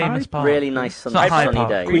park? big famous park. Really nice It's not Hyde sunny Park.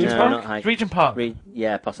 day. Queen's no, Park? not Hyde. Regent Park.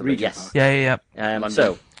 Yeah, possibly. Regent Yes. Park. Yeah.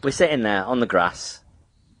 So we're sitting there on the grass.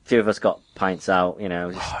 A few of us got pints out, just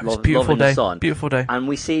It was a beautiful loving day. the sun. Beautiful day. And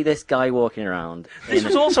we see this guy walking around. This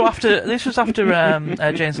was also after. This was after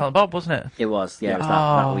Jay and Silent Bob, wasn't it? It was. Yeah, it was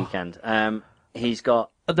that Oh. weekend. He's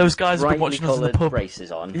got Those guys have been brightly watching us in the coloured pub. braces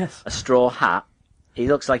on. Yes. A straw hat. He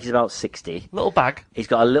looks like he's about 60. Little bag. He's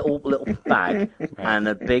got a little bag and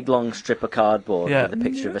a big long strip of cardboard Yeah. with a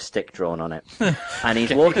picture of a stick drawn on it. And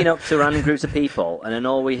he's walking up to random groups of people, and then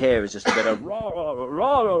all we hear is just a bit of rah, rah,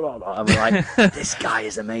 rah, rah, rah. And we're like, this guy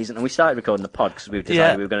is amazing. And we started recording the pod because we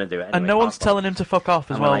decided we were going to do it anyway. And no one's telling him to fuck off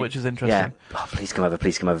as And well, we're like, which is interesting. Yeah. Oh, please come over,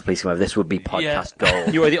 please come over, please come over. This would be podcast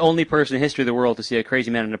gold. You are the only person in history of the world to see a crazy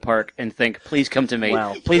man in a park and think, please come to me.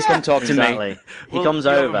 Well, please come talk to me. Exactly. He Well, comes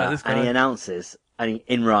you haven't over met this and guy. he announces,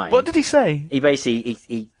 in rhyme. What did he say? He basically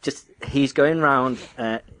he's going round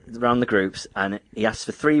the groups, and he asks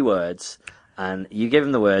for 3 words, and you give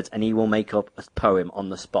him the words, and he will make up a poem on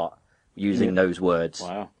the spot using those words.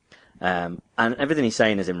 Wow. And everything he's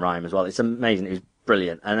saying is in rhyme as well. It's amazing. It was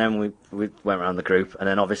brilliant. And then we went around the group, and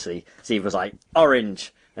then obviously Steve was like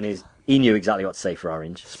orange, and he knew exactly what to say for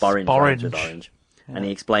orange. Sporrange rhymes with orange. Yeah. And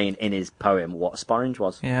he explained in his poem what sporrange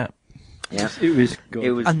was. Yeah. Yeah. It was good.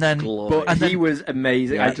 It was And then- glorious. But he was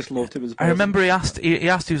amazing. Yeah. I just loved him as a person. I remember he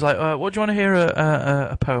was like, what do you want to hear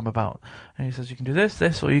a poem about? And he says, you can do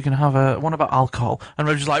this, or you can have one about alcohol. And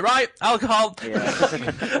Roger's like, right, alcohol.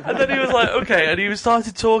 Yeah. And then he was like, okay, and he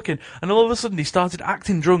started talking, and all of a sudden he started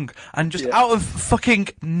acting drunk, and just out of fucking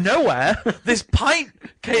nowhere, this pint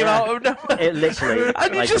came out of nowhere. It literally,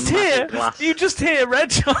 And like you just hear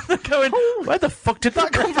Reg on there going, where the fuck did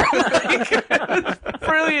that come from?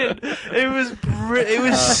 Brilliant. It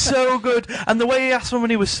was so good, and the way he asked for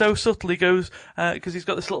money was so subtle. He goes, because he's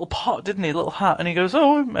got this little pot, didn't he, little hat, and he goes,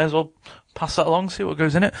 "Oh, may as well pass that along, see what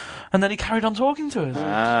goes in it." And then he carried on talking to us,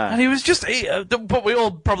 and he was just. But we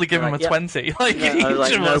all probably give him a 20. I was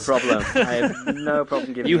like, no problem. I have no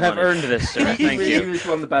problem giving. You you have money. earned this, sir. Thank He you. was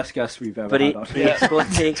one of the best guests we've ever But had on.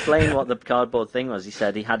 he explained what the cardboard thing was. He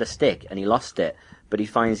said he had a stick and he lost it, but he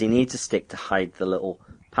finds he needs a stick to hide the little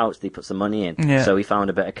pouch that he puts the money in. Yeah. So he found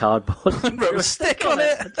a bit of cardboard, wrote a stick on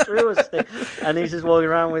it. threw a stick, and he's just walking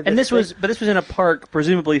around with. And this this was in a park,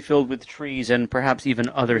 presumably filled with trees and perhaps even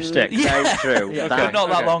other sticks. Yeah. true. Yeah, That- but not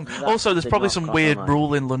that okay. long. That Also, there's did probably not some cost weird that much.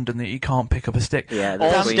 rule in London that you can't pick up a stick. Yeah, the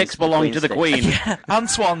All Queen's- sticks belong to the Queen's Queen. stick. And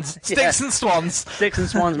swans. Sticks and swans. Sticks and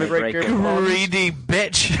swans may break your Break your bones. Greedy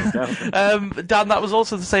bitch. Dan, that was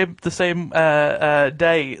also the same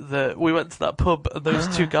day that we went to that pub and those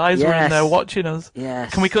two guys were in Yes. there watching us.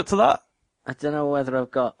 Yes. Can we cut to that? I don't know whether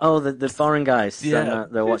I've got. Oh, the foreign guys. Yeah.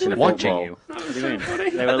 They're watching the Watching football. you. What do you mean? They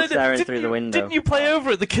And were then staring didn't through you- the window. Didn't you play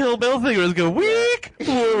over at the Kill Bill thing where it was go weak, weak, weak?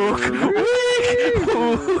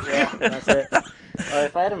 Yeah, that's it. Oh,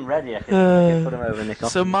 if I had them ready, I could put them over Nick So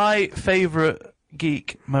Austin. my favourite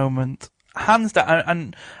geek moment, hands down,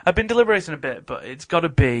 and I've been deliberating a bit, but it's got to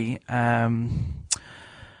be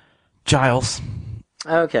Giles.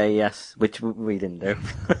 Okay, yes, which we didn't do.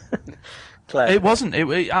 Claire. It wasn't.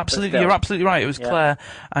 It absolutely. still. You're absolutely right. It was Yeah. Claire,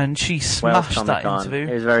 and she Welsh smashed that Comic-Con. interview.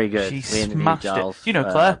 It was very good. She We interviewed smashed Giles, it. You know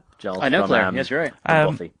Claire. Giles I know from, Claire. Yes, you're right. from Um,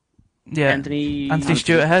 Buffy. Yeah, Anthony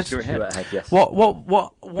Stewart Head. Stewart Head. Stuart Head, yes.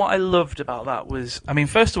 What I loved about that was, I mean,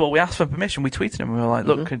 first of all, we asked for permission. We tweeted him. We were like,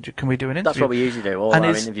 "Look, can we do an interview?" That's what we usually do. All And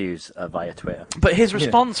our his- interviews are via Twitter. But his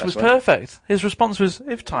response was that's right. perfect. His response was,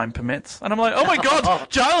 "If time permits." And I'm like, "Oh my god,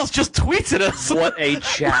 Giles just tweeted us!" What a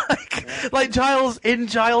chap. like Giles in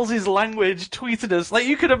Giles's language tweeted us. Like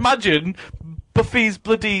you could imagine Buffy's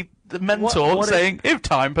bloody mentor what a- saying, "If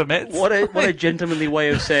time permits." What a gentlemanly way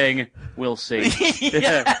of saying, we'll see.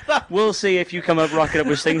 Yeah. We'll see if you come up rocking up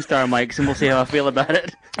with SingStar mics, and we'll see how I feel about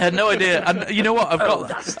it. I had no idea. And you know what? I've got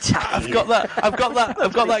that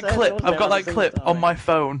clip on my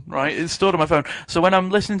phone, right? It's stored on my phone. So when I'm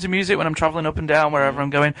listening to music, when I'm traveling up and down, wherever I'm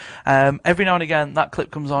going, every now and again that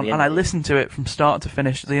clip comes on, and I listen to it from start to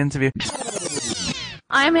finish, the interview.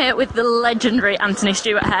 I'm here with the legendary Anthony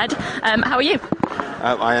Stewart Head. How are you?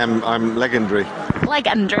 I'm legendary.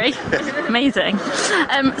 Legendary. Amazing.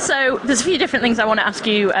 So there's a few different things I want to ask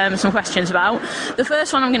you some questions about. The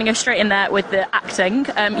first one, I'm going to go straight in there with the acting.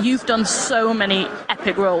 You've done so many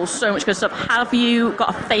epic roles, so much good stuff. Have you got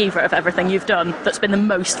a favourite of everything you've done that's been the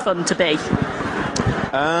most fun to be?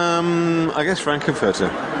 I guess Frankenfurter.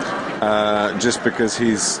 Just because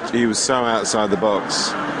he was so outside the box,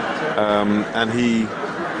 and he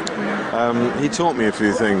taught me a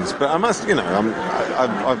few things. But I must,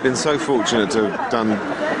 I've been so fortunate to have done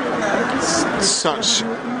such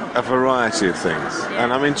a variety of things.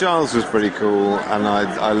 And I mean, Giles was pretty cool, and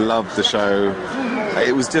I loved the show.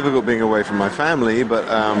 It was difficult being away from my family, but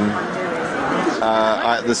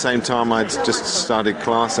at the same time, I'd just started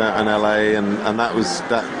class out in LA, and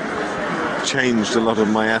that changed a lot of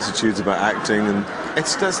my attitudes about acting, and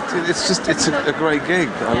it's a great gig.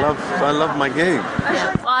 I love my gig.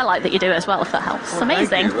 I like that you do it as well, if that helps.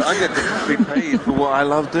 Amazing. Thank you. I get to be paid for what I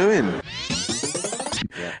love doing.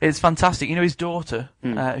 It's fantastic. You know his daughter,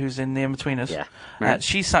 who's in The In-Betweeners? Yeah.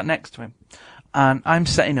 She sat next to him. And I'm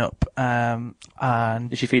setting up, and...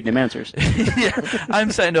 Is she feeding him answers? Yeah, I'm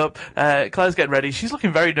setting up, Claire's getting ready, she's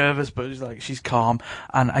looking very nervous, but she's calm,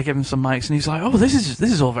 and I give him some mics, and he's like, "Oh, this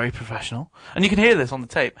is all very professional." And you can hear this on the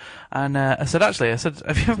tape. And I said, "Have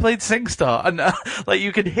you ever played SingStar?" And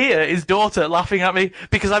you can hear his daughter laughing at me,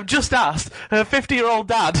 because I've just asked her 50-year-old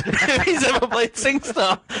dad if he's ever played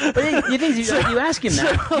SingStar. But you ask him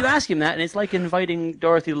that. You ask him that, and it's like inviting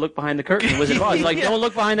Dorothy to look behind the curtain. Wizard of Oz. It's like, don't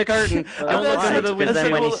look behind the curtain. Don't look under the window. Because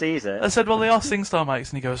then when he sees it... I said, "Well, they are SingStar mics,"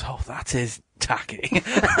 and he goes, "Oh, that is tacky."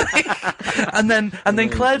 and then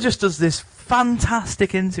Claire just does this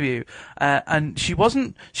fantastic interview, and she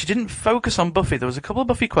didn't focus on Buffy. There was a couple of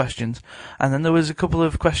Buffy questions, and then there was a couple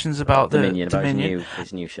of questions about Dominion, the about Dominion.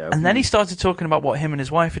 his new show. And then he started talking about what him and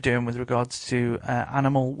his wife are doing with regards to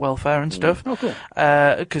animal welfare and stuff. Oh, cool.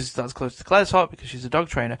 Because that's close to Claire's heart, because she's a dog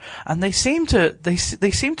trainer. And they seem to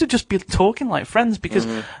just be talking like friends, because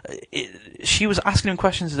she was asking him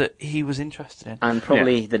questions that he was interested in. And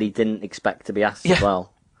probably that he didn't expect to be asked as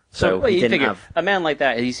well. So well, he you didn't figure have. a man like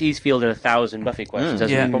that, he's fielded 1,000 Buffy questions.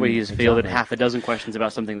 As Yeah. probably he's fielded half a dozen questions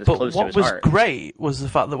about something that's But close to what his was heart. great was the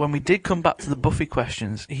fact that when we did come back to the Buffy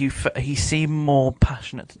questions, he seemed more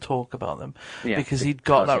passionate to talk about them Yeah. because he'd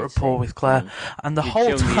got that Because he'd rapport seen. with Claire, and the You'd whole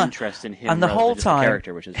shown the time, interest in him and the rather whole than just the time,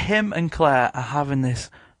 character, which is him and Claire are having this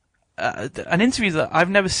an interview that I've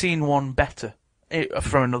never seen one better.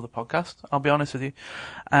 From another podcast, I'll be honest with you.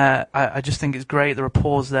 I just think it's great. The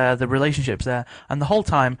rapport's there, the relationship's there, and the whole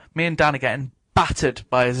time, me and Dan are getting battered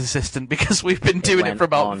by his assistant because we've been doing it went for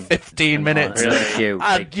about on 15 and minutes. on. Really? Queue,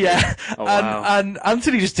 And big queue. yeah, Oh, wow. and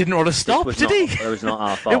Anthony just didn't want to stop, was did not, he? It was not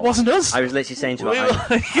our fault. It wasn't us. I was literally saying to We her,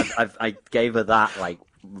 were I gave her that, like,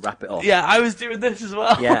 wrap it up. Yeah, I was doing this as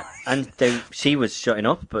well. Yeah, and she was shutting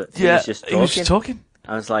up, but he Yeah, was just talking. he was just talking.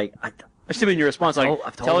 I was like, assuming your response, like,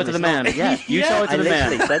 I've told tell him it to the it's man. not- Yeah, You tell it to I the man.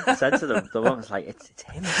 literally said to the woman, I was like, it's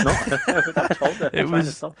him, it's not. I told her. It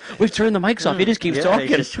was. We've turned the mics off. He just keeps Yeah, talking.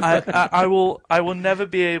 he just- I will never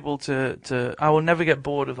be able to. I will never get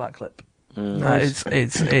bored of that clip. It's.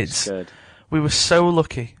 good. We were so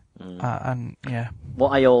lucky, and yeah. What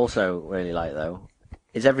I also really like, though,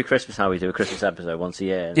 is every Christmas how we do a Christmas episode once a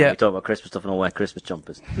year. And Yeah. we talk about Christmas stuff and all wear Christmas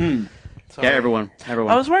jumpers. Sorry. Yeah, everyone.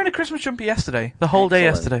 I was wearing a Christmas jumper yesterday, the whole day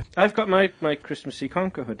Excellent. yesterday. I've got my Christmassy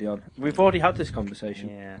Conquer hoodie on. We've already had this conversation.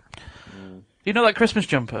 Yeah. You know that Christmas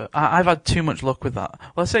jumper? I've had too much luck with that.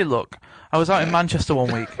 Well, I say luck. I was out in Manchester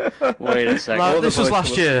one week. Wait a second. This was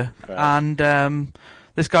last year, and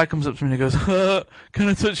this guy comes up to me and he goes, "Can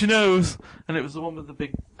I touch your nose?" And it was the one with the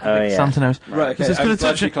big Santa nose. Right, okay. He says, "Can I I'm glad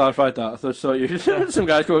touch you it?" clarified that. I thought you some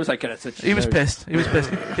guys go and was like, "Can I touch?" He was pissed. He was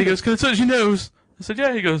pissed. He goes, "Can I touch your nose?" I said,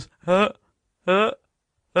 "Yeah." He goes,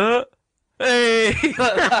 hey.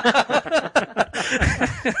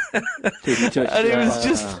 And it was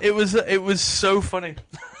just, it was so funny.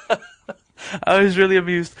 I was really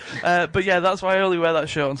amused. But yeah, that's why I only wear that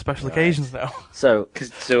shirt on special occasions now. So,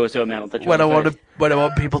 so a man will touch you When I on the want face. when I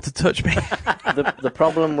want people to touch me. the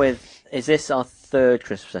problem with, is this our third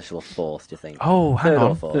Christmas special or fourth, do you think? Oh, hang Third or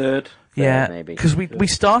on. fourth? Third. Yeah, maybe. because we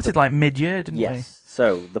started like mid-year, didn't Yes.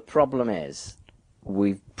 So the problem is,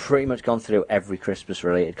 we've pretty much gone through every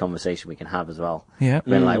Christmas-related conversation we can have as well. we? Yeah.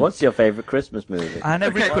 Been like, what's your favourite Christmas movie? And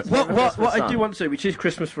every Okay, What's what your Christmas I do song? want to say, which is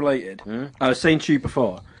Christmas related, I was saying to you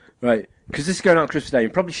before, right? Because this is going out on Christmas Day,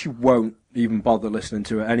 and probably she won't even bother listening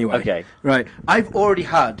to it anyway. Okay. Right. I've already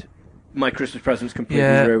had my Christmas presents completely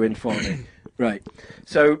Yeah. ruined for me. Right.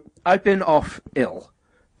 So I've been off ill,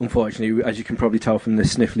 unfortunately, as you can probably tell from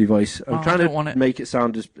this sniffly voice. I'm Oh, I trying don't want to it. make it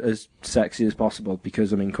sound as sexy as possible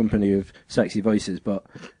because I'm in company of sexy voices, but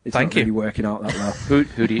it's Thank not you. really working out that well. Who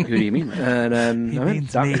do you mean? And He I mean,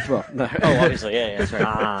 means that me. as well. No. Oh, obviously, yeah,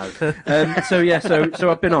 sorry.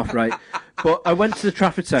 So I've been off, right? But I went to the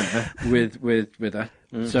Trafford Centre with her,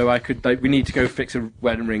 so I could we need to go fix a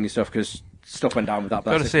wedding ring and stuff because stuff went down with that.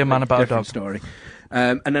 but Gotta that's see a man about a different dog. story.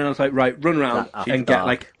 And then I was like, right, run around That and get dog.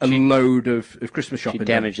 like a load of Christmas She shopping.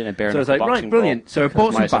 damaged it in a bare So I was knuckle like, boxing right, brilliant. brawl. So I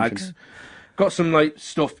bought That's some my bags, assumption. got some like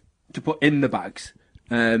stuff to put in the bags,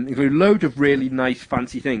 including a load of really nice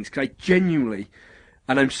fancy things. Because I genuinely,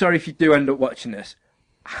 and I'm sorry if you do end up watching this,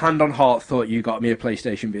 hand on heart thought you got me a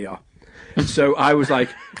PlayStation VR. So I was like,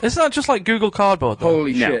 Isn't that just like Google Cardboard? Though?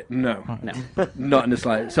 holy shit, no, not in the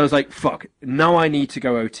slightest. So I was like, fuck, now I need to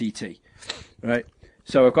go OTT, right?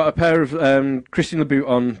 So I've got a pair of Christian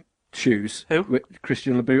Louboutin shoes. Who? With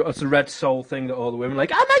Christian Louboutin. It's the red soul thing that all the women are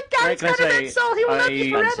like, oh my god, Right, it's can I got a say, red soul, he will love you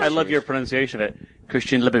forever. I love your pronunciation of it.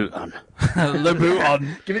 Christian Louboutin.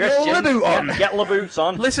 Louboutin. Give me the old Louboutin. Get Laboots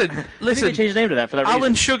on. Listen. I think they changed the name to that for that Alan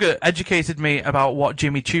reason. Sugar educated me about what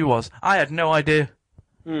Jimmy Choo was. I had no idea.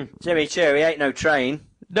 Jimmy Choo, he ain't no train.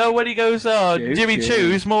 No, when he goes, Choo, Jimmy choo.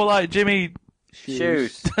 Choo's more like Jimmy.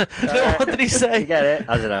 Shoes. No, what did he You say? get it?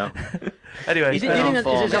 I don't know. Anyway, Is that like Been on a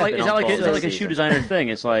form. shoe designer thing?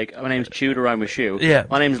 It's like, my name's Chew to rhyme with shoe. Yeah.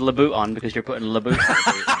 My name's Laboutin because you're putting Laboot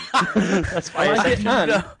on. That's why I said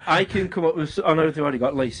And I can come up with. Oh no, they've already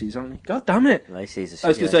got Lacey's, haven't they? God damn it! Lacey's a I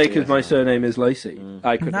was going to say because my surname is Lacey.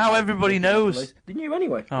 I could. now everybody knows. They knew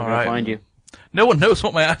anyway. All I'll right. find you. No one knows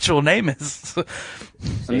what my actual name is. And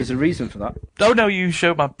there's a reason for that. Oh no, you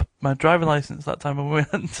showed my driving license that time when we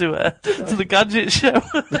went to the gadget show.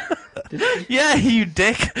 Yeah, you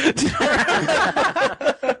dick.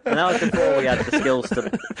 And that was before we had the skills to Do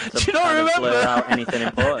you not kind of remember? blur out anything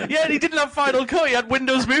important. Yeah, and he didn't have Final Cut. He had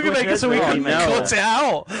Windows Movie Maker, so we Oh, couldn't no. cut it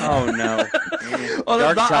out. Oh no. Oh,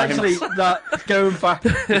 Dark that times. actually, that going back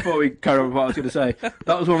before we carry on with what I was going to say,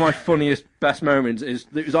 that was one of my funniest, best moments. It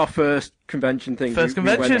was our first convention thing. First we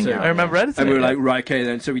went convention. to. I remember editing And we were it. like, right, okay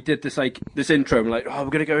then. So we did this this intro. And we're like, oh, we're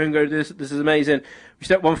going to go and go do this. This is amazing. We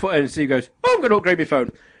stepped one foot in and Steve goes, oh, I'm going to upgrade my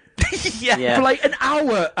phone. Yeah. for like an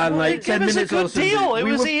hour and Well, like it 10 gave us a minutes or good something. deal. It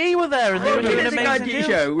We was were- the E were there, and they were doing an amazing deal.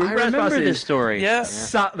 show. We I remember this story. Yeah.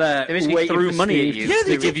 Sat there. They basically waiting threw for money at Steve. you Yeah,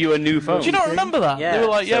 they to give you a new phone. Do you not remember that? Yeah. They were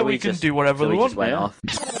like, So we can do whatever so we we want. just went yeah. off.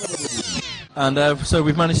 And so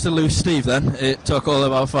we've managed to lose Steve then. It took all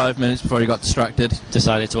about 5 minutes before he got distracted.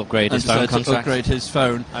 Decided to upgrade And his phone decided to contract. upgrade his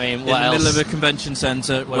phone I mean, in what the else? middle of a convention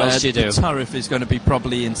centre What where else do you do? the tariff is going to be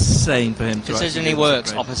probably insane for him to Considering actually he do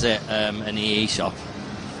works this upgrade. opposite an EE shop.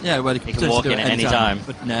 Yeah, well, he He could can walk potentially in do it at any time.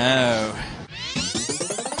 But no.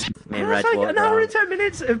 Me and That's Reg like walked an hour around. and 10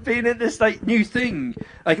 minutes of being in this like new thing,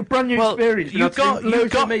 like a brand new Well, experience. you've got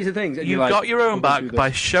loads of amazing things. And you you're like, got your own "We'll do back this."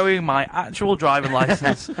 by showing my actual driving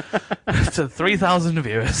license to 3,000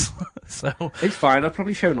 viewers. So It's fine. I've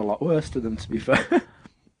probably shown a lot worse to them, to be fair.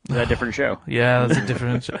 Is that a different show? yeah, that's a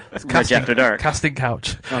different. It's Reg After Dark. Casting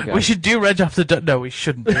couch. Okay. We should do Reg After Dark. No, we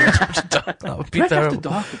shouldn't do Reg After Dark. That would be Reg After terrible.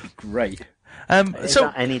 Dark would be great. Is So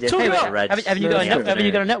that any talking different? about Reg? Haven't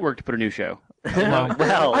you got a network to put a new show?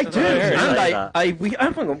 Well, I do, heard and like that.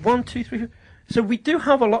 I've got 1, 2, 3. So we do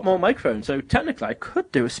have a lot more microphones. So technically, I could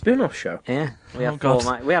do a spin-off show. Yeah, we have God.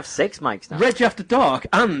 4 mics. We have 6 mics now. Reg After Dark,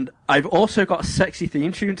 and I've also got a sexy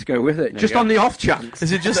theme tune to go with it, just you go. on the off chance.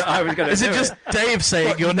 Is it just? that I was gonna Is it do just Dave saying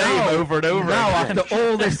But your name now- over and over Now, again? after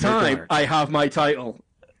all this time, I have my title,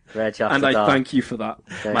 Reg After and I Dark. thank you for that.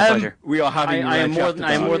 Okay. My pleasure. We are having. I am Reg After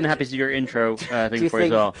I am Dark. more than happy to do your intro thing you for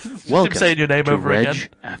you as think- well. Welcome saying your name to over Reg again.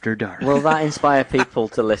 After Dark. Will that inspire people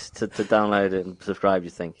to listen to download it and subscribe? You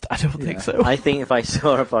think? I don't think so. I think if I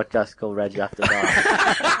saw a podcast called Reg After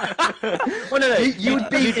Dark, Well, no, You would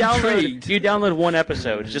be you intrigued. download one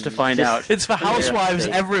episode just to find out. It's for housewives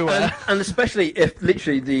Yeah. everywhere. And especially if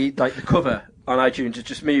literally the cover on iTunes is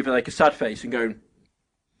just me with like a sad face and going.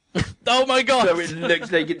 Oh my god! So it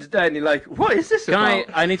looks like it's dead, and you're like, what is this Can about?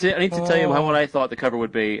 I need to tell you what I thought the cover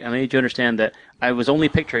would be, and I need you to understand that I was only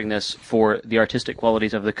picturing this for the artistic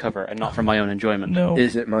qualities of the cover and not for my own enjoyment. No.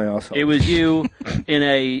 Is it my arsehole? It was you in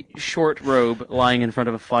a short robe lying in front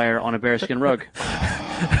of a fire on a bearskin rug.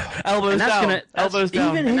 Elbows And that's down. gonna- that's- Elbows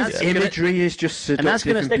down. Even his that's imagery is just And that's seductive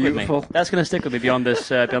going to and stick beautiful. with me. That's going to stick with me beyond this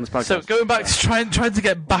podcast. So going back to trying to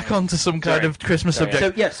get back onto some kind Sorry. of Christmas Sorry.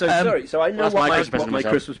 subject. Sorry. So I know That's what my my, Christmas what my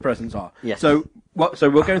myself. Christmas presents are. Yes. So we're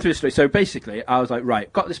going through this story. So basically, I was like,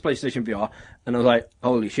 right, got this PlayStation VR, and I was like,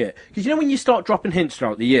 holy shit! Because you know when you start dropping hints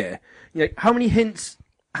throughout the year, you're like, how many hints?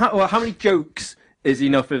 How many jokes is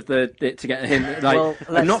enough of it to get a hint? Like, Well,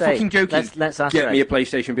 I'm let's not say- fucking joking. let's ask get Reg. me a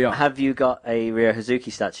PlayStation VR. have you got a Ryo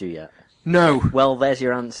Hazuki statue yet? No, Well, there's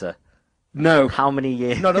your answer. no. How many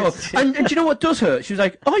years? Not at all. And do you know what does hurt? She was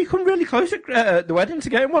like, "Oh, you come really close at the wedding to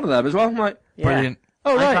getting one of them as well." I'm like, Yeah. Brilliant.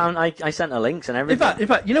 "Oh, right." I sent her links and In everything.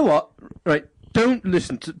 fact, you know what? Right, don't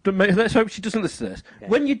listen to. Let's hope she doesn't listen to this. Okay.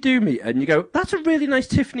 When you do meet her and you go, "That's a really nice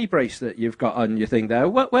Tiffany bracelet you've got on your thing there.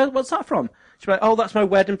 What's that from?" She's like, "Oh, that's my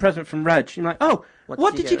wedding present from Reg." You're like, "Oh,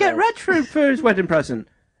 what did you get Reg for his wedding present?"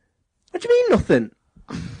 What do you mean nothing?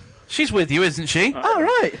 She's with you, isn't she? Oh,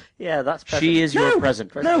 right. Yeah, that's perfect. she is your No,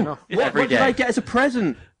 present. No, enough. Every what did day. I get as a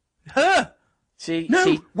present? Her. No,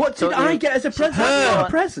 She what did took I you- get as a present? took That's you not on- a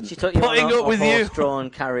present. She took you Putting on a up with you. horse-drawn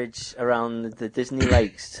carriage around the Disney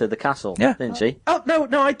lakes to the castle, Yeah. didn't she? Oh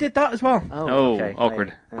no, I did that as well. Oh, okay.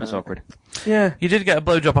 awkward. Right. That's awkward. Yeah, You did get a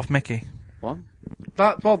blowjob off Mickey. What?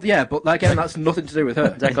 yeah, but again, that's nothing to do with her.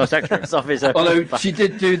 Does that cost extra? That's off his own. Although she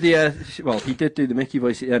did do the, he did do the Mickey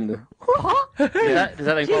voice at the end. Does that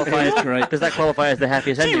then qualify as Right. Does that qualify as the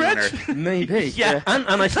happiest ending on Earth? Maybe. Yeah. And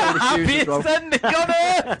I stole the shoes as Happiest well. ending on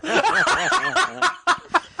earth.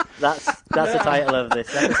 That's the title of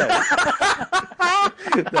this episode.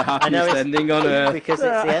 The happiest it's- ending on earth. Because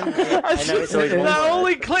it's the end. I know it's always one That word.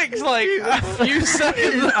 only clicks like a few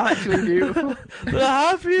seconds. It's actually beautiful. The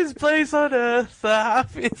happiest place on earth. The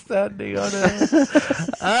happiest ending on earth.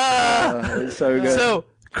 It's so good. So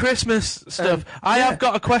Christmas stuff. I have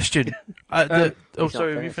got a question.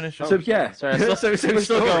 Sorry, have you finished? So yeah, Sorry, I'm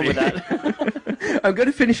still going with that. I'm going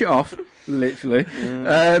to finish it off, literally.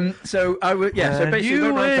 So I would, yeah. So And basically, you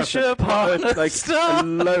went around wish Tesco, upon got, a like star. a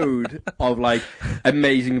load of like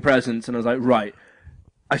amazing presents, and I was like, right,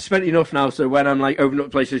 I spent enough now. So when I'm like opening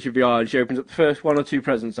up PlayStation VR and she opens up the first 1 or 2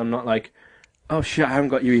 presents, I'm not like, oh shit, I haven't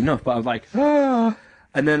got you enough. But I'm like, ah.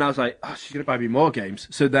 And then I was like, oh, she's going to buy me more games.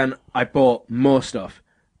 So then I bought more stuff.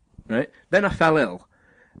 Right. Then I fell ill.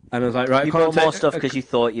 And I was like, right, You I can't bought more take- stuff because you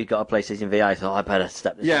thought you got a PlayStation VR. I thought I better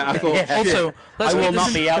step this Yeah, up I a thought. bit. shit. Also, let's I will keep not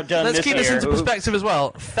this be outdone Let's this keep this year. into perspective as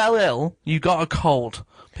well. Fell ill. You got a cold.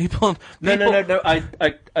 People. No.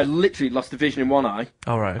 I literally lost the vision in one eye.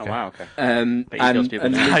 Oh right. Okay. Oh, wow, okay. And I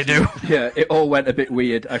do. Yeah, it all went a bit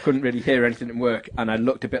weird. I couldn't really hear anything at work, and I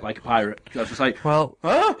looked a bit like a pirate. I was just like, Well,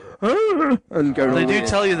 and going. they all do weird.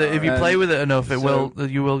 tell you that if you play with it enough,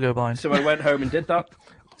 you will go blind. So I went home and did that.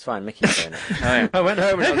 It's fine, Mickey's doing it. I went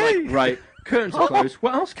home and I was like, right, curtains are closed.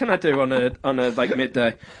 What else can I do on a like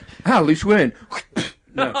midday? Loose wind.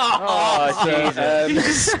 No. Oh, Jesus. You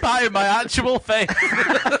just spat in my actual face.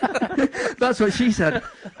 That's what she said.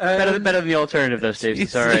 better than the alternative, though, Steve.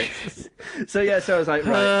 It's all right. So I was like,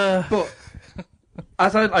 right. But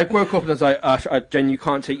as I woke up and I was like, Jen, you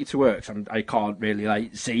can't take you to work. So I can't really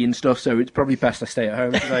like see and stuff. So it's probably best I stay at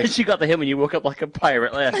home. Like, She got the hint when you woke up like a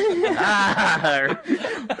pirate.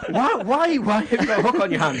 why have you got a hook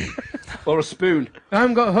on your hand? Or a spoon? I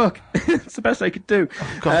haven't got a hook. It's the best I could do.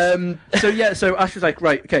 So Ash was like,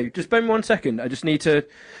 right, okay, just bear me 1 second. I just need to...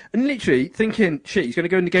 And literally thinking, shit, he's going to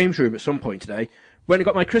go in the games room at some point today. When I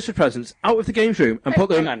got my Christmas presents out of the games room and put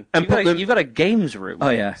them... Hang on. And You've got a games room. Oh,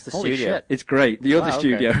 yeah. It's the Holy studio. shit. It's great. The other Wow, okay.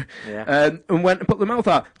 studio. Yeah. And went and put them out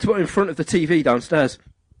there to put in front of the TV downstairs.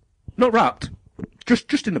 Not wrapped.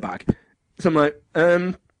 Just in the bag. So I'm like,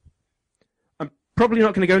 I'm probably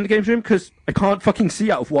not going to go in the games room because I can't fucking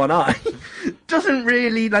see out of one eye. Doesn't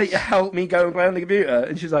really like help me go and play on the computer.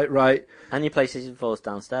 And she's like, right. And your PlayStation 4's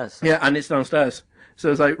downstairs. Yeah, and it's downstairs. So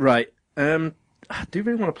I was like, right. I do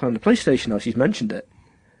really want to play on the PlayStation now. She's mentioned it.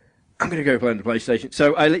 I'm going to go play on the PlayStation.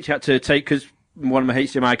 So I literally had to take, because one of my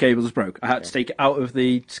HDMI cables broke, I had to take it out of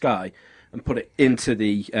the Sky and put it into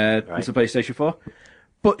the into the PlayStation 4.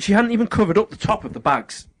 But she hadn't even covered up the top of the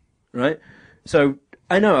bags, right? So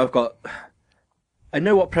I know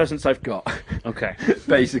what presents I've got. Okay.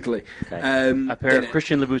 Basically. Okay. A pair of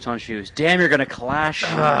Christian Louboutin shoes. Damn, you're going to clash.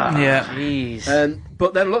 Yeah. Jeez.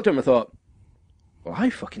 But then I looked at him and thought, well,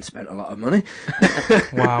 I fucking spent a lot of money.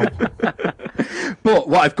 Wow. But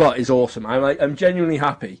what I've got is awesome. I'm genuinely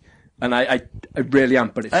happy, and I really am.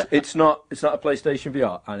 But it's not a PlayStation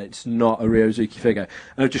VR, and it's not a Ryozuki figure.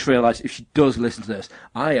 And I've just realised if she does listen to this,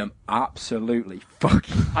 I am absolutely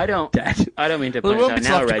fucking dead. I don't mean to Well, point it won't out be now,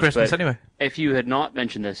 till after Reg, Christmas but anyway. if you had not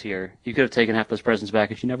mentioned this here, you could have taken half those presents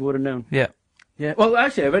back, and she never would have known. Yeah. Yeah. Well,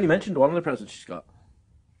 actually, I've only mentioned one of the presents she's got.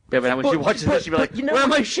 Yeah, but when she watches this, she'll be like, where are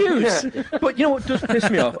my shoes? Yeah. But you know what does piss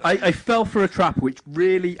me off? I fell for a trap which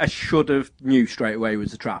really I should have knew straight away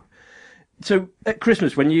was a trap. So at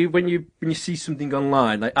Christmas, when you see something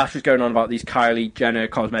online, like Ash was going on about these Kylie Jenner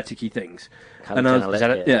cosmetic-y things, and I was,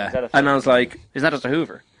 and I was like, is that just a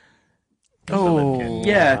Hoover? Oh.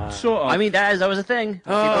 Yeah, sort of. I mean, that was a thing.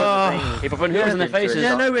 People putting Hoovers in their faces.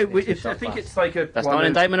 Yeah, no, I think it's like a... That's not an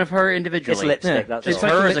indictment of her individually. It's lipstick. Yeah, That's it's all.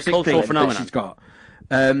 like her a as a lipstick cultural thing phenomenon. that she's got.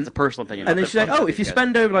 It's a personal opinion. And then she's like, oh, if you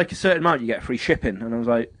spend over like a certain amount, you get free shipping. And I was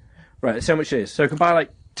like, right, that's how much it is. So I can buy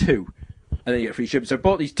like 2, and then you get free shipping. So I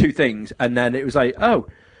bought these 2 things, and then it was like, oh,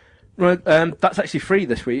 right, that's actually free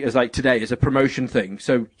this week, as like today, as a promotion thing.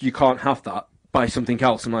 So you can't have that. Buy something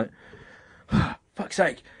else. I'm like, fuck's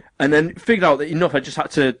sake. And then figured out that I just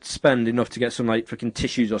had to spend enough to get some like freaking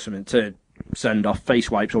tissues or something to send off,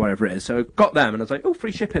 face wipes or whatever it is. So I got them, and I was like, oh,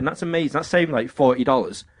 free shipping, that's amazing. That's saving like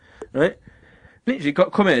 $40, right? Literally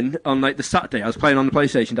come in on like the Saturday. I was playing on the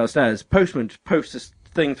PlayStation downstairs. Postman posts this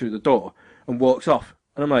thing through the door and walks off.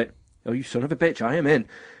 And I'm like, oh, you son of a bitch, I am in.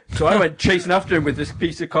 So I went chasing after him with this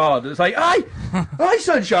piece of card. It's like, hi,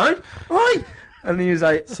 sunshine, hi. And he was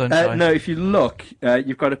like, no, if you look,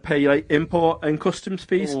 you've got to pay like import and customs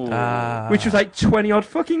fees, which was like 20 odd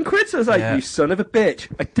fucking quid. So I was like, you son of a bitch.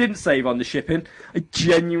 I didn't save on the shipping. I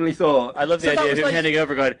genuinely thought. I love the idea of him handing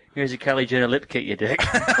over going, here's your Kylie Jenner lip kit, you dick.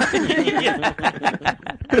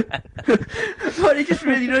 But it just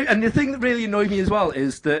really annoyed, and the thing that really annoyed me as well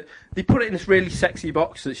is that they put it in this really sexy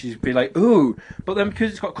box that she'd be like, ooh, but then because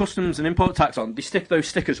it's got customs and import tax on, they stick those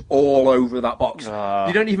stickers all over that box.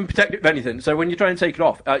 You don't even protect it with anything. So when you try and take it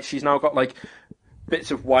off, she's now got like bits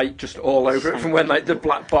of white just all over it from when like the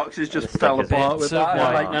black boxes just fell apart with that.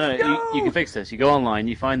 Like, no, you can fix this. You go online,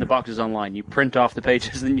 you find the boxes online, you print off the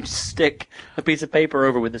pages, and then you stick a piece of paper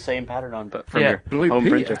over with the same pattern on, but from your Blue home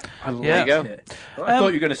Peter. printer. I like There you go. it. I thought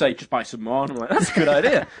you were going to say just buy some more, and I'm like, that's a good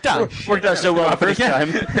idea. Worked out so well the first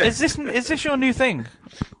time. Is this your new thing?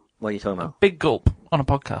 What are you talking about? Big gulp on a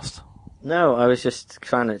podcast. No, I was just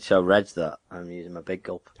trying to show Reg that I'm using my big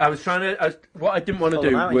gulp. I was trying to. What I didn't want to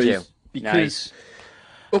do out, was you. because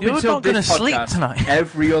up You're until not gonna this sleep podcast, tonight.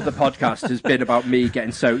 every other podcast has been about me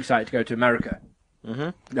getting so excited to go to America. Mm-hmm.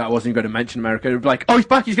 No, I wasn't going to mention America. It'd be like, oh, he's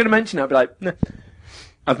back. He's going to mention it. I'd be like, nah.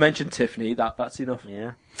 I've mentioned Tiffany. That's enough.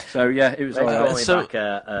 Yeah. So yeah, it was all They right. got me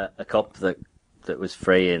back a cup that was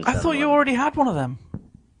free. And I thought you already had one of them.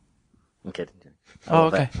 I'm kidding. Oh,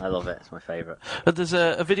 okay. I love it. It's my favourite. But there's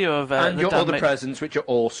a video of And that your Dan other made- presents, which are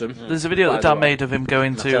awesome. There's a video By that the Dan way. made of him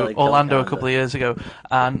going to Totally Orlando a calendar. couple of years ago,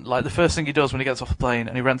 and like the first thing he does when he gets off the plane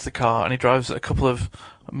and he rents the car and he drives a couple of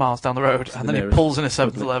miles down the road, and then he nearest pulls in a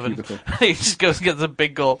 7-Eleven. cubicle. He just goes and gets a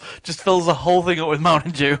big gulp, just fills the whole thing up with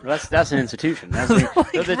Mountain Dew. That's an institution. That's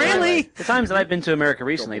Really? The times that I've been to America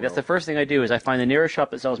recently, that's the first thing I do is I find the nearest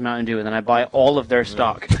shop that sells Mountain Dew, and then I buy all of their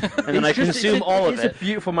stock, and then I consume all of It's it. a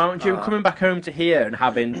beautiful Mountain Dew. Coming back home to here and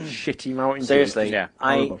having shitty Mountain Dew. Seriously, Yeah.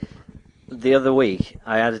 The other week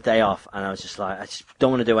I had a day off and I was just like, I just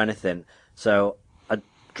don't want to do anything. So I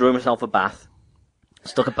drew myself a bath,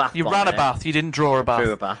 stuck a bath. You bomb ran a in it. bath, you didn't draw a bath.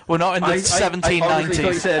 Drew a bath. We're not in the I honestly thought you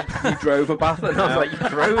 1790s. said you drove a bath, and I was like, you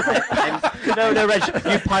drove it? No, Reg,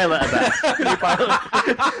 you pilot a bath.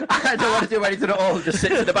 I don't want to do anything at all. Just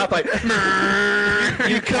sit in the bath like.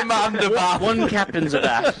 You command a bath. One captain's a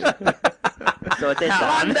bath. So I did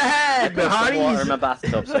that. On the head, Put some water in Harry's. my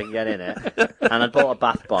bathtub so I can get in it. And I bought a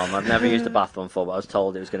bath bomb. I've never used a bath bomb before, but I was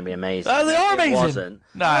told it was going to be amazing. Oh, they are amazing. It wasn't.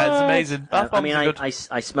 Nah, it's amazing. Bath I mean, bombs are good.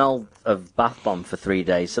 I smelled of bath bomb for 3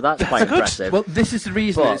 days, so that's quite impressive. Well, this is the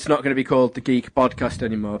reason But- it's not going to be called the Geek Podcast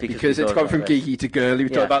anymore, because we it's talked gone from about this. geeky to girly. We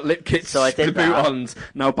Yeah. talked about lip kits, So I did the that. boot-ons,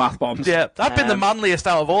 now bath bombs. Yeah, I've been the Um, manliest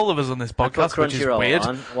out of all of us on this I put podcast, which is Crunchyroll weird.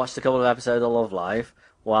 on, watched a couple of episodes of Love Live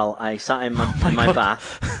while I sat in my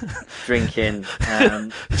bath drinking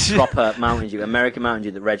proper Mountain Dew, American Mountain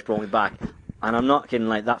Dew that Reg brought me back. And I'm not kidding,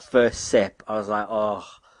 like that first sip, I was like, oh,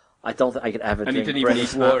 I don't think I could ever And you drink didn't even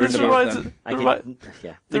British need water in Mountain the Dew. bath reminds- then. I Remi- could,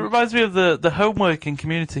 yeah. It reminds me of the homework in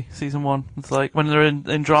Community, season 1. It's like when they're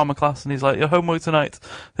in drama class and he's like, your homework tonight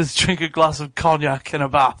is drink a glass of cognac in a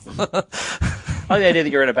bath. I like the idea that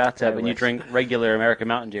you're in a bathtub and you drink regular American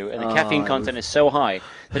Mountain Dew, and the caffeine content is so high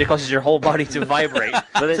that it causes your whole body to vibrate,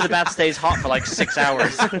 so the bath stays hot for like 6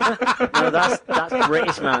 hours. No, that's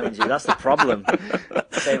British Mountain Dew. That's the problem.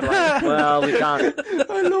 They were like, well, we can't.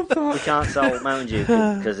 I love that. We can't sell Mountain Dew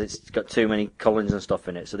because it's got too many colorings and stuff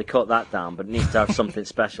in it. So they cut that down, but it needs to have something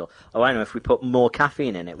special. Oh, I know. If we put more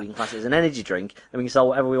caffeine in it, we can class it as an energy drink, and we can sell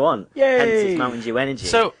whatever we want. Yay! Hence, it's Mountain Dew Energy.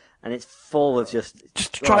 So- and it's full of just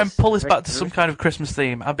to try and pull us it's back to very- some kind of Christmas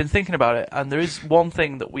theme, I've been thinking about it, and there is one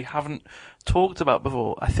thing that we haven't talked about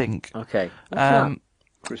before, I think. Okay.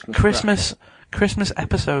 Christmas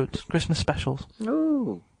episodes, Christmas specials.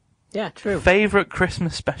 Ooh. Yeah, true. Favourite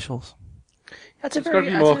Christmas specials. That's a It's got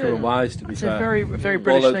to be Morecambe and Wise, to be It's fair. a very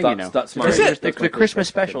British Although thing, that's, you know. That's my Is it? The Christmas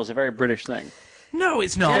special is a very British thing. No,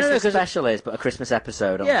 it's Yeah, not. no, special is, but a Christmas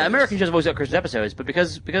episode. I don't Yeah, think American shows have always got Christmas episodes, but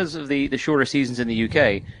because of the shorter seasons in the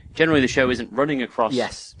UK, generally the show isn't running across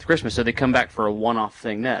Yes. Christmas, so they come back for a one-off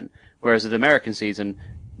thing then. Whereas with the American season,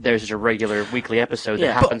 there's just a regular weekly episode that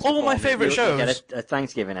Yeah. happens. But all my to fall. favourite You'll shows. get a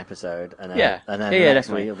Thanksgiving episode, and then, Yeah. and then Yeah, the yeah, next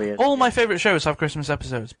definitely. week it'll be All my favourite shows have Christmas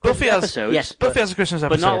episodes. Buffy has episodes, yes, Buffy has a Christmas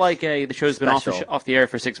episode. but not like the show's been off Special. off the air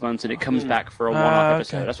for 6 months and it comes back for a one-off okay.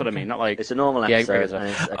 episode. That's what I mean. Not like it's a normal Yeah, episode. regular. And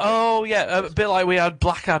it's a, Oh yeah, a bit like we had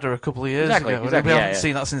Blackadder a couple of years Exactly, ago. exactly, We yeah, haven't yeah.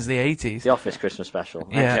 seen that since the 80s. The Office Christmas special.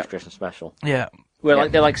 Yeah. Extra Christmas special. Yeah. well,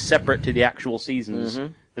 like they're like separate to the actual seasons.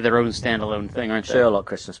 They're their own standalone thing, aren't they? Sherlock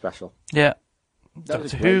Christmas special. Yeah. That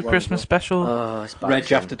was Doctor a great Who one Christmas as special. Oh, it's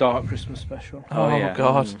Reg After Dark Christmas special. Oh, yeah.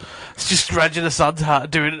 God. It's just Reg in a Santa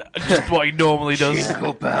hat doing just what he normally does.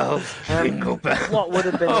 Jingle bells, jingle bells, What would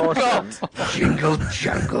have been awesome? jingle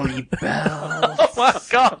jangle ye bells. Oh my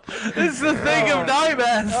God. This is the thing of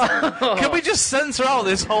nightmares. Can we just censor out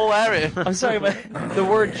this whole area? I'm sorry, but the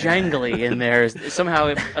word jangly in there is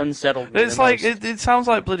somehow unsettled me. It's the like, most. it sounds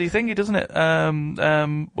like bloody thingy, doesn't it?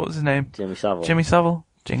 What was his name? Jimmy Savile. Jimmy Savile.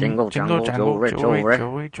 Jingle, jangle, joy,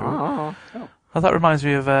 joy. Oh. Oh, that reminds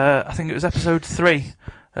me of, I think it was episode 3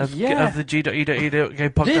 of the G.E..E.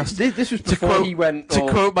 podcast. This was before he went. To all-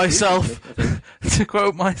 quote myself. To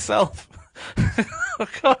quote myself. Oh,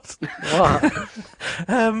 God. What?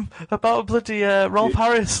 About bloody Rolf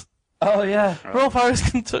Harris. Oh yeah. Rolf Harris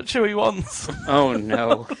can touch who he wants. Oh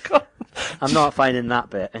no! I'm not finding that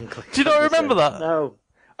bit. Do you not remember that? No.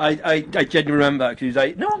 I genuinely remember that because he was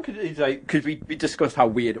like, no one could. He's like, because we discussed how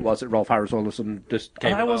weird it was that Rolf Harris all of a sudden just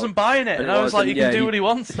came. And I about. wasn't buying it. But And it I was was, like, and you can yeah, do he- what he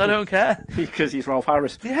wants. I don't care. because he's Rolf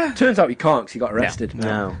Harris. Yeah. Turns out he can't because he got arrested.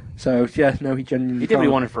 No. So yeah, no, he genuinely. He did what he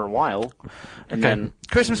can't. wanted for a while, and Okay. then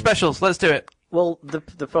Christmas specials. Let's do it. Well, the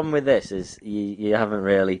problem with this is you haven't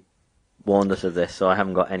really warned us of this, so I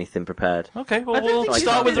haven't got anything prepared. Okay, well, I don't we'll think you-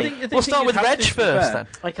 start with I think we'll start you with have Reg to first prepare. then.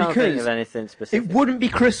 I can't think Because of anything specific. It wouldn't be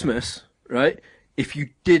Christmas, right, if you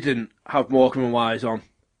didn't have Morecambe and Wise on.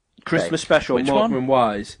 Christmas special, Which Morecambe one? and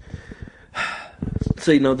Wise.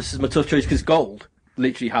 So, this is my tough choice because Gold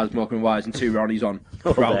literally has Morecambe and Wise and 2 Ronnies on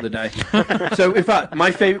throughout the day. So, in fact, my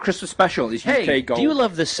favourite Christmas special is UK Gold. Do you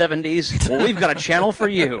love the 70s? Well, we've got a channel for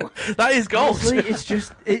you. That is Gold. Honestly, it's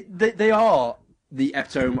just... they are the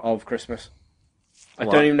epitome of Christmas. I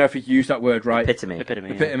What? don't even know if you use that word right.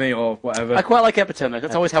 Epitome or whatever. I quite like epitome.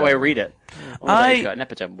 That's always how I read it. Got an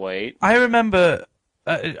epitome. Wait. I remember.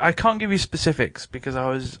 I can't give you specifics because I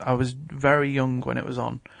was very young when it was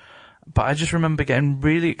on, but I just remember getting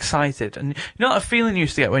really excited, and you know that feeling you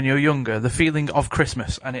used to get when you were younger, the feeling of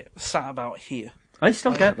Christmas, and it sat about here. I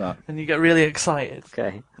still get that, and you get really excited.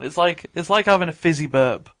 Okay, it's like having a fizzy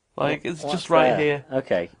burp. Like it's What's just right there? here.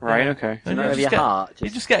 Okay, right. Okay. And Of your heart. You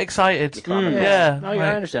just get excited. Yeah. No,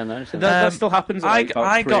 I understand that. That still happens at about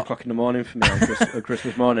I 3 got- o'clock in the morning for me on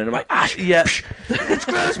Christmas morning. I'm like, yeah. It's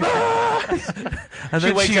Christmas! And She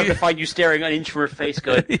then wakes up to find you staring an inch from her face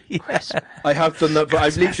going, Christmas. I have done that,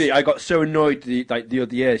 but I got so annoyed the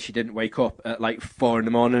other year she didn't wake up at like 4 in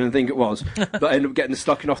the morning, I think it was, that I ended up getting the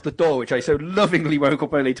stocking off the door, which I so lovingly woke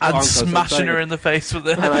up early to put on and 'cause I was so smashing her excited. in the face with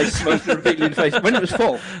it. And I smashed her repeatedly in the face. When it was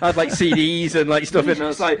full, I had like CDs and like stuff in, and I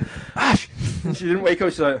was like, Ash! And she didn't wake up,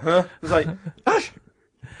 she's like, huh? I was like, Ash!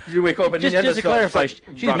 She didn't wake up, and Just to clarify,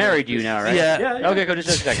 she's married to you now, right? Yeah. Okay, go just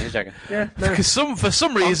a second. Yeah. Because for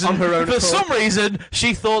some reason, on her own for accord. some reason,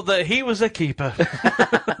 she thought that he was a keeper.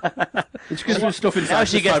 It's because there was stuff inside. Now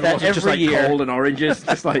she the gets side that wasn't just every like year. coal and oranges,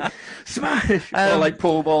 just like smash, or like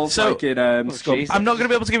pool balls, so- like in Scum. I'm not going to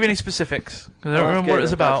be able to give you any specifics because I don't Oh, remember what it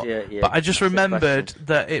was good. about. Yeah, But I just that's the remembered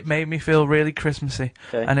that it made me feel really Christmassy,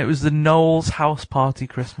 Okay. and it was the Knowles House Party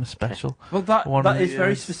Christmas special. Well, that One of that the is very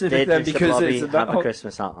years. specific Did then Mr. because Blobby it's have that a whole...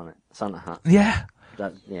 Christmas hat on it? Santa hat. Yeah,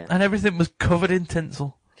 Yeah. and everything was covered in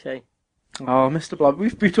tinsel. Okay. Oh, Mr. Blob,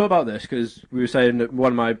 we've talked about this because we were saying that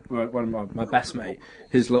one of my best mate,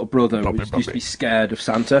 his little brother, used to be scared of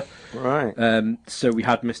Santa. Right. So we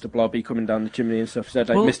had Mr. Blobby coming down the chimney and stuff. Said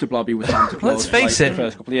like Well, Mr. Blobby was Santa Claus. let's face like, it. The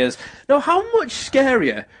first couple of years. Now, how much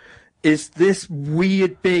scarier is this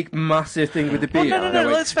weird, big, massive thing with the Well, beard? no,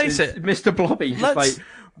 let's face it. Mr. Blobby just Let's- like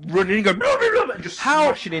running and going blah, blah, blah, and just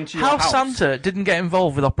smashing into your how house. Santa didn't get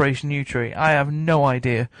involved with Operation U Tree, I have no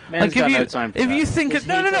idea. Man's got no time for if that. you think Because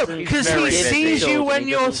no, he doesn't- because he's he very sees busy. you when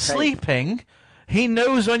He you're doesn't take- sleeping. He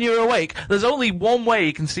knows when you're awake. There's only one way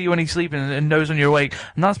he can see you when he's sleeping and knows when you're awake,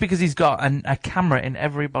 and that's because he's got a camera in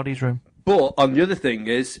everybody's room. But on the other thing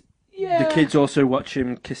is, the kids also watch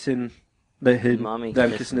him kissing Mommy them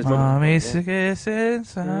kiss- kissing his mum. Mommy's kissing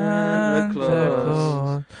Santa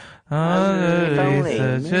Claus. If only.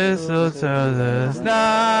 Just so to the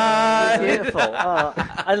sky. Beautiful. I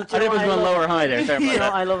I think it was one lower high there. Sorry You know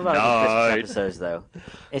about what I love about the Christmas episodes, though?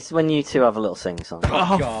 It's when you two have a little sing-song.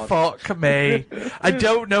 Oh, fuck me. I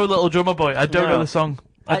don't know Little Drummer Boy. I don't No. know the song.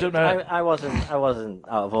 I don't know. I wasn't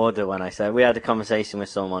out of order when I said we had a conversation with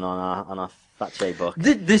someone on our Fat J book.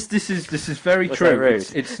 This is very Was true. that rude?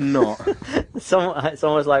 It's not. Someone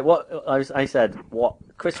was like, "What?" I said, "What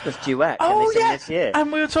Christmas duet can Oh, they sing yeah. this year?"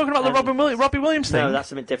 And we were talking about the Robbie Williams thing. No,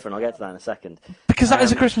 that's a bit different. I'll get to that in a second. Because that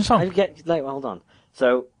is a Christmas song. Hold on.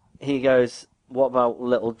 So he goes, "What about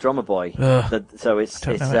Little Drummer Boy?" Ugh. So it's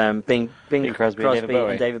Don't know Bing Crosby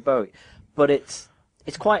and David Bowie. but it's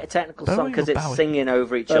quite a technical Bowie song or because it's Bowie? singing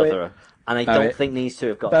over each Bowie. other, and I Bowie. don't think these two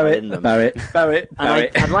have got that in them. Barrett. And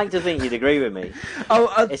I'd like to think you'd agree with me.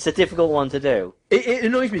 Oh, It's a difficult one to do. it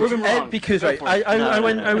annoys me Prove him wrong. because Go right, for it. I No,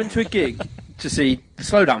 went no. I went to a gig to see the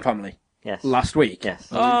Slowdown Family Yes. last week. Yes.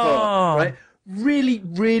 Oh. Right,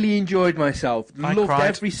 really enjoyed myself. I Loved cried.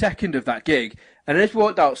 every second of that gig. And as we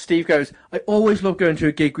walked out, Steve goes, "I always love going to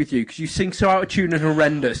a gig with you because you sing so out of tune and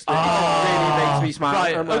horrendous that it really makes me smile."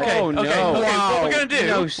 Right, I'm like, okay, "Oh, okay, no. okay. What we're going to do,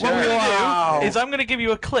 No, what we're gonna do is I'm going to give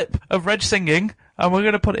you a clip of Reg singing, and we're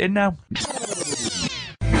going to put it in now.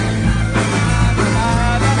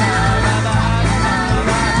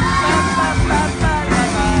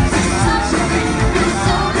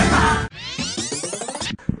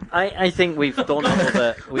 I think we've done all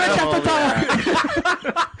the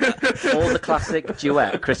all the classic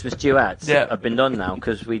Christmas duets Yeah. have been done now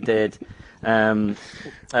because we did what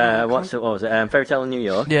was it? Fairy Tale in New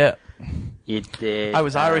York. Yeah, You did. I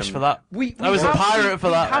was Irish for that. We I was a pirate for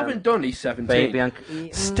that. We haven't done East 17. Baby on.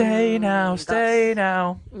 Stay now, stay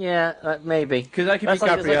now. Yeah, maybe. Because I could be That's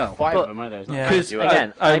like- it's like Gabrielle. Five But- of them, aren't there? Yeah. Because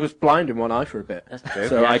Again, I was blind in one eye for a bit. That's true.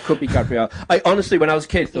 So yeah. I could be Gabrielle. I honestly, when I was a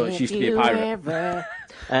kid, thought she used to be a pirate.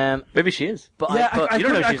 Maybe she is. But Yeah, I you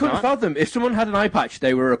don't know I she's couldn't not. fathom. If someone had an eye patch,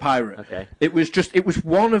 they were a pirate. Okay. It was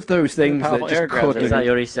one of those things that Powerful just air grabs, couldn't. is that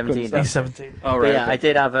your East 17? couldn't He's 17. Oh, But right. yeah, okay. I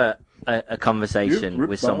did have a conversation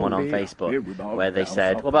with someone on Facebook where they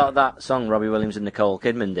said, "What about that song Robbie Williams and Nicole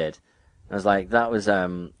Kidman did?" I was like, that was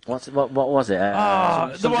what was it?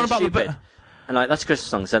 The one about stupid. the. And like, that's a Christmas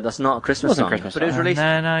song. Said that's not a Christmas song. Christmas But it was released.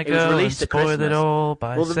 And then I it was go released and at spoil Christmas. it all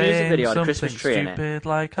by Well, the music saying video had a something Christmas tree in it. stupid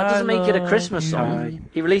like That doesn't make it a Christmas you. song.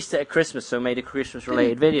 He released it at Christmas, so made a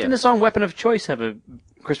Christmas-related video. Didn't the song "Weapon of Choice" have a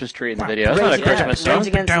Christmas tree in the video? That's not a Christmas song. Rage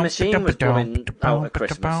Against the Machine was coming out at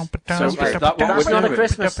Christmas. So is that what That's we're not a doing?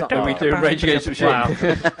 Christmas song. Are we doing Rage Against the Machine?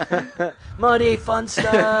 Wow. Muddy fun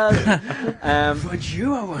stuff. For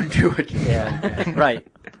you, I won't do it. Yeah. Right.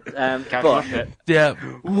 But Yeah.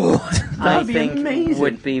 What? I That'd be think amazing.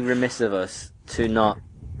 would be remiss of us to not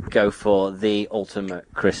go for the ultimate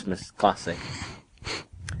Christmas classic.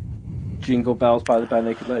 Jingle Bells by the Bare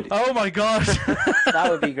Naked Ladies. Oh my god. That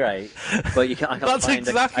would be great. But I can't That's find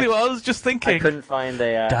exactly what I was just thinking. I couldn't find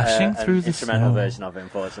Dashing an through the instrumental snow. version of it,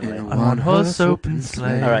 unfortunately. I'm on horse open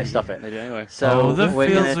sleigh. All right, stop it. They do anyway. So Oh, the we're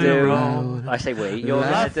fields gonna we do. roll. I say we. You're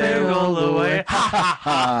gonna Laughing do all the way.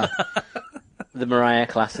 the Mariah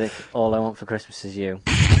classic. All I Want for Christmas Is You.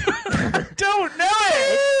 Don't know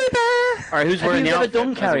it. All right, who's Have wearing you the ever outfit?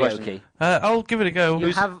 done That's the question. karaoke? I'll give it a go.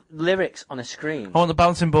 You have lyrics on a screen. I want the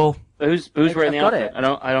bouncing ball. Who's wearing the I've got outfit? it.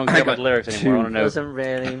 I don't care about the lyrics anymore. I want to know. Doesn't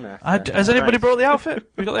really matter. Has anybody Right. brought the outfit?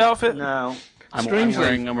 We got the outfit? No. I'm Strangely,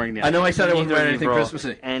 wearing the outfit. I know I said I wasn't Neither wearing of you anything brought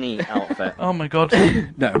Christmassy. Any outfit. Oh my god.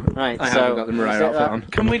 No, Right, I so haven't got the Mariah is it outfit that? on.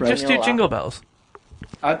 Can we I'm afraid. just do jingle bells?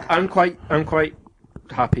 I'm quite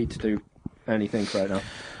happy to do anything right now.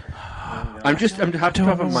 I'm happy to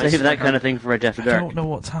have a mic. Save that kind of thing for Red After I Dark. don't know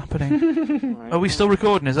what's happening. Are we still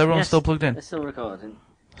recording? Is everyone Yes, still plugged in? It's still recording.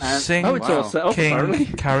 Sing Oh, it's all set up, King apparently.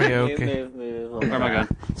 karaoke. Where am I going?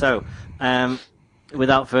 So,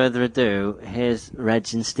 without further ado, here's Reg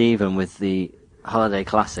and Stephen with the holiday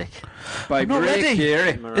classic. By I'm not Drake ready.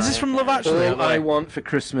 Carey. Is this from Love Actually? All I Want for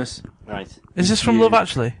Christmas. Right. Is this from Love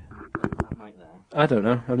Actually? Right there. I don't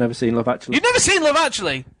know. I've never seen Love Actually. You've never seen Love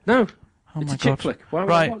Actually? No. Oh It's my a chick god. flick. Why would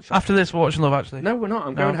I Right, watch that? after this, we're watching Love Actually. No, we're not.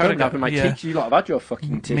 I'm No, going I've home gotta and go. having my Yeah. tea. You lot have had your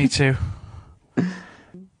fucking tea. Me too.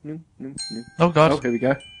 No. Oh god. Oh, here we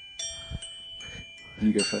go.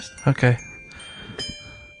 You go first. Okay.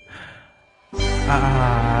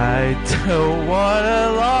 I don't want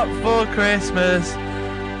a lot for Christmas.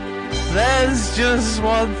 There's just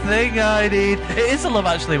one thing I need. It is a Love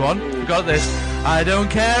Actually one. We got this. I don't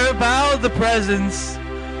care about the presents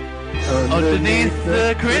underneath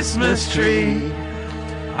the Christmas tree.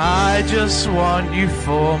 I just want you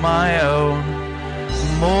for my own,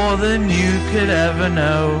 more than you could ever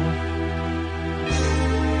know.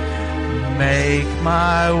 Make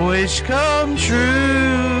my wish come true.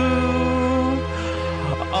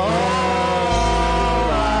 All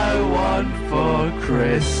I want for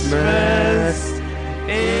Christmas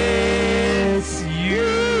is you.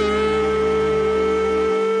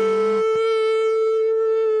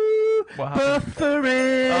 What happened?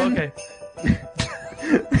 Buffering. Oh, okay.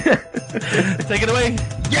 Take it away.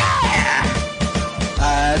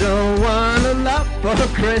 I don't want a lot for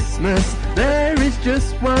Christmas. There is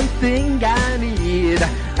just one thing I need.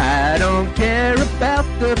 I don't care about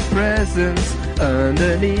the presents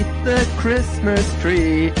underneath the Christmas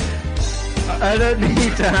tree. I don't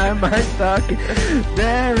need to hang my stocking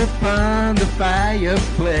there upon the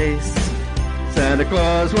fireplace. Santa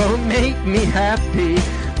Claus won't make me happy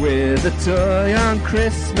with a toy on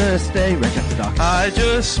Christmas Day. I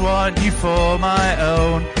just want you for my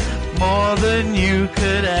own, more than you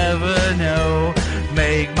could ever know.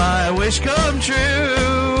 Make my wish come true.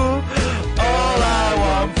 All I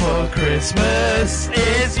want for Christmas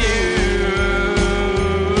is you.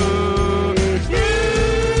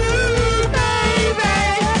 You, baby.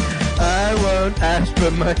 I won't ask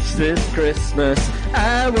for much this Christmas.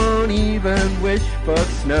 I won't even wish for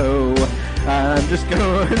snow. I'm just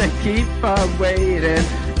gonna keep on waiting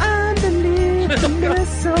underneath the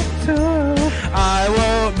mistletoe. I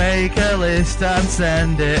won't make a list and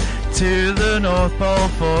send it to the North Pole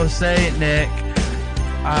for Saint Nick.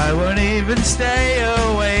 I won't even stay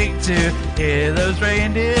awake to hear those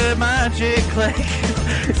reindeer magic click.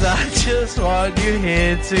 'Cause I just want you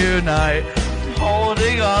here tonight,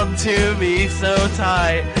 holding on to me so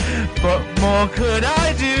tight. What more could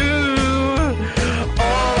I do?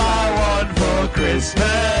 All I want for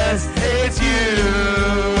Christmas is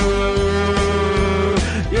you.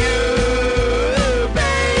 You,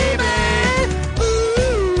 baby.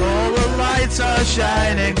 All the lights are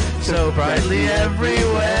shining so brightly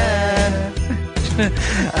everywhere.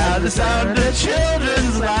 And the sound of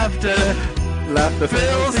children's laughter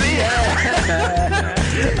fills the air.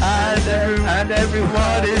 and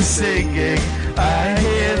everyone is singing. I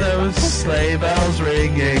hear those sleigh sleigh bells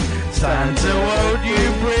ringing. Santa, won't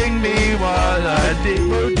you bring me one?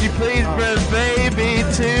 Won't you please bring baby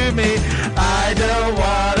to me? I don't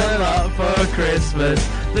want a lot for Christmas.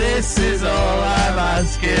 This is all I'm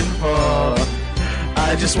asking for.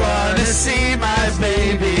 I just want to see my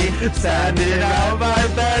baby standing out my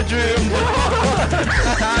bedroom door.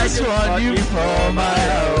 I just want you for my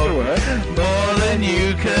own, more than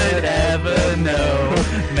you could ever know.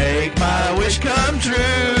 Make my wish come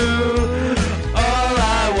true. All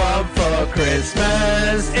I want for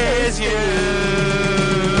Christmas is you.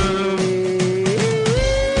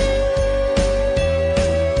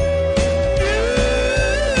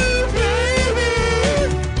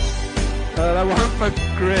 For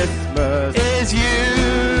Christmas is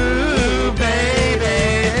you,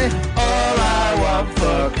 baby. All I want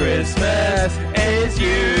for Christmas is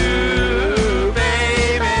you,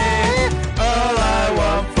 baby. All I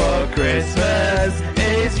want for Christmas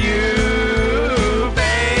is you,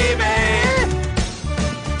 baby.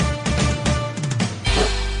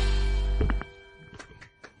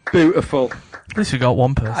 Beautiful. At least we got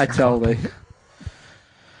one person. I tell thee.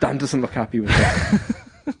 Dan doesn't look happy with that.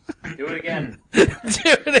 Do it again. Do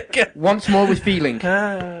it again. Once more with feeling.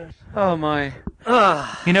 Oh my.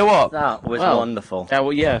 You know what? That was Well, wonderful.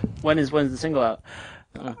 Yeah. When's the single out?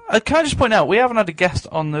 Can I just point out, we haven't had a guest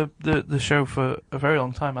on the show for a very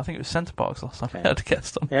long time. I think it was Centerbox last time we had a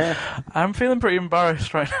guest on. Yeah. I'm feeling pretty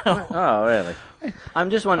embarrassed right now. Oh, really? I'm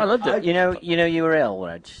just wondering. I loved it. You know, you were ill,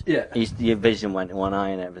 Reg. Yeah. Your vision went in one eye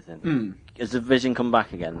and everything. Mm. Has the vision come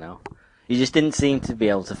back again now? You just didn't seem to be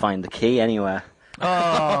able to find the key anywhere.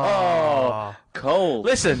 Oh, cold.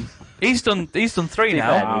 Listen, he's done 3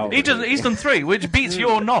 now. Wow. He's done 3, which beats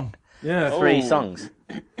your none. Yeah. 3 songs.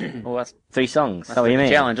 Well, that's 3 songs. That's what you mean?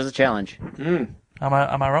 challenge. That's a challenge. Mm. Am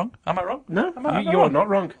I wrong? Am I wrong? No, Am I you're wrong? not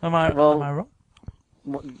wrong. Am I wrong?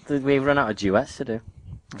 What, did we run out of duets to do?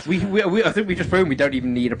 I think we just proven we don't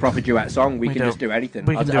even need a proper duet song. We can don't. just do anything.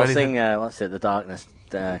 We can do I'll anything. sing, what's it, The Darkness,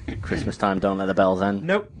 Christmas Time, Don't Let the Bells End.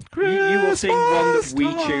 Nope. You will sing one that we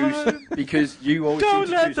choose because you always Don't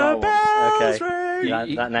seem to let choose the our one. bells Okay.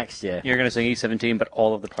 ring. That next year. You're going to sing E17, but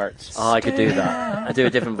all of the parts. Oh, I could do that. I do a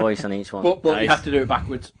different voice on each one. But Nice. you have to do it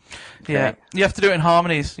backwards. Yeah, Okay. you have to do it in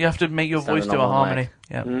harmonies. You have to make your Stand voice on do a one harmony. leg.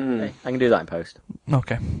 Yeah. Okay, I can do that in post.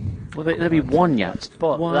 Okay. Well, there'll be one yet.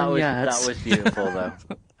 But One that yet. was beautiful, though.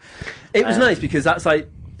 It was nice because that's like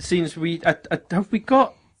seems we have we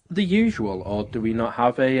got the usual or do we not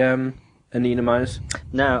have a Nina Myers?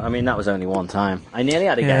 No, I mean that was only one time. I nearly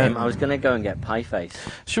had a Yeah. game. I was going to go and get Pie Face.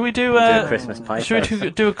 Should we do a Christmas Pie Should Face. we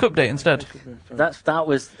do a cup date instead? That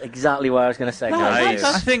was exactly what I was going to say. Nice.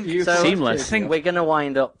 I think So, Seamless. We're going to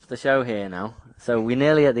wind up the show here now. So we're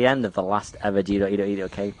nearly at the end of the last ever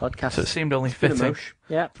G.E.K podcast. so. It seemed only Bit of fitting mosh.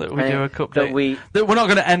 Yeah. that we do a cup That date. we We're not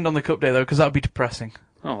going to end on the cup day though, because that would be depressing.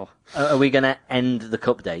 Oh. are we going to end the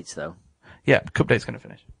cup dates though? Yeah, cup date's going to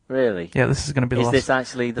finish. Really? Yeah, this is going to be the Is last. this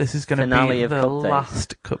actually the This is going to finale be of the cup dates?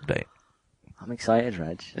 last cup date. I'm excited,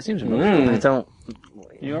 Reg. It seems emotional. I don't.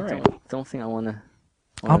 You all right? Don't think I want to.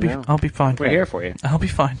 I'll be fine. We're here for you. I'll be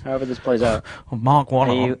fine. However this plays out. Oh, Mark one.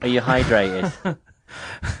 Are you hydrated?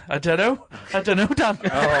 I don't know, Dan.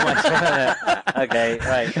 Oh my god. Okay,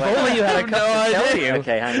 right. If only you had a cup to tell you.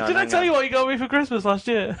 Okay, hang on. Did I tell you what you got me for Christmas last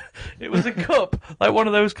year? It was a cup, like one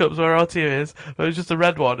of those cups where RTO is, but it was just a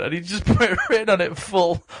red one, and he just put it written on it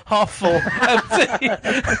full, half full, empty.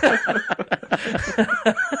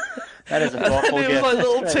 That is a And thoughtful it was gift. like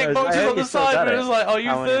little tick I boxes hope on the you still side got where it it. was like, are you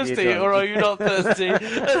How many have you thirsty drunk? or are you not thirsty?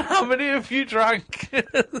 And how many have you drank?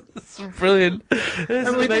 It's brilliant. It's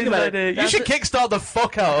an we think amazing about it, idea. You that's should kickstart the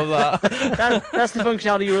fuck out of that. That's the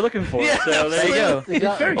functionality you were looking for. Yeah, so there you go.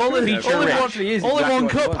 It's very all in, feature all in rich. one, Actually is all in exactly one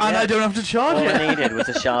what you cup, want, and yeah. I don't have to charge All it. I needed was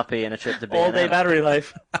a Sharpie and a trip to B&M. All day battery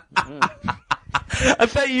life. I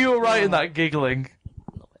bet you were right in that giggling.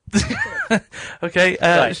 Okay,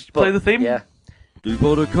 Right, should play but- the theme? Yeah. He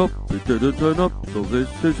bought a cup, it didn't turn up, so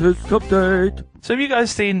this is his cup date. So have you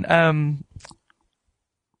guys seen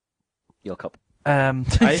Your cup. have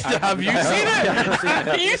you seen it? Have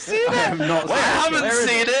you seen it? I haven't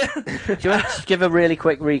seen it. Do you want to give a really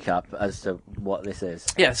quick recap as to what this is?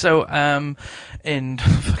 Yeah, so in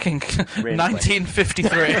fucking Really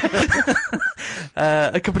 1953,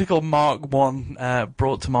 a company called Mark One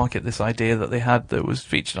brought to market this idea that they had that was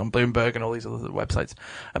featured on Bloomberg and all these other websites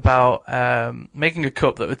about making a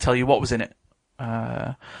cup that would tell you what was in it.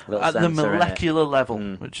 Little At the sensor in it. molecular level,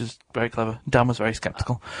 which is very clever. Dan was very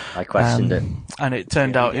skeptical. I questioned it. And it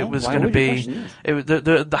turned out it was why going to would you be. question It was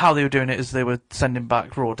the how they were doing it is they were sending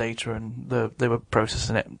back raw data and they were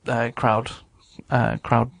processing it crowd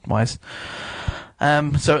wise.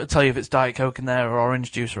 So it'll tell you if it's Diet Coke in there or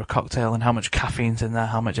orange juice or a cocktail and how much caffeine's in there,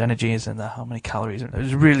 how much energy is in there, how many calories. It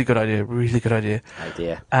was a really good idea, really good idea.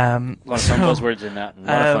 A lot of fun buzzwords in that. A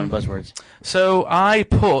lot of fun buzzwords. So I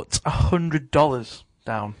put $100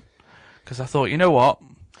 down because I thought, you know what?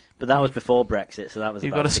 But that was before Brexit, so that was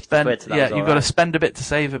you've about got to 60 spend, quid, so that yeah, was you've got to spend a bit to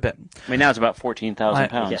save a bit. I mean, now it's about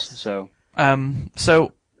 £14,000. Yes.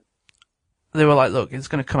 So they were like, look, it's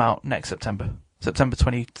going to come out next September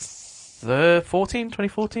 2014.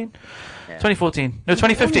 2014? Yeah. 2014. No,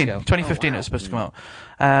 2015. Oh, 2015 it was supposed to come out.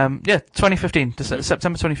 2015.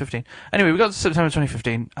 September 2015. Anyway, we got to September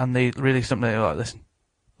 2015, and they released something. They were like, listen,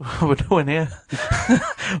 we're nowhere near.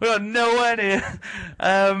 We got nowhere near.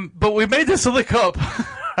 But we made this other cup.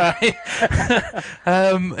 Right?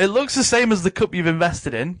 It looks the same as the cup you've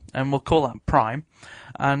invested in, and we'll call that Prime.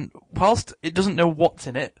 And whilst it doesn't know what's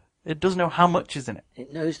in it, it does know how much is in it.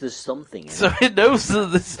 It knows there's something in it. So it knows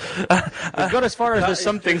that this... We've got as far as the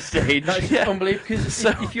something stage. That's unbelievable, because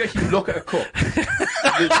if you actually look at a cup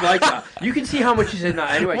it's like that, you can see how much is in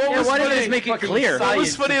that anyway. Why don't you just make it clear? What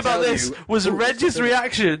was funny about this was Reg's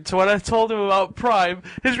reaction to when I told him about Prime.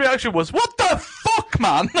 His reaction was, what the fuck,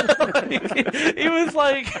 man? He was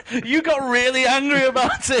like, you got really angry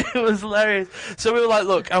about it. It was hilarious. So we were like,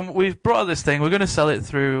 look, we've brought out this thing. We're going to sell it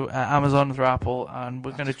through Amazon, through Apple, and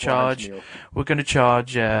we're going to charge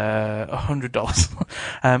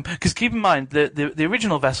 $100. Because keep in mind, the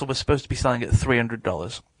original vessel was supposed to be selling at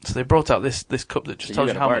 $300. So they brought out this cup that just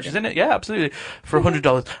tells you how much is in it. Yeah, absolutely. For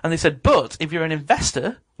 $100. And they said, but if you're an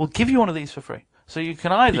investor, we'll give you one of these for free. So you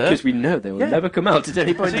can either... Because we know they will never come out at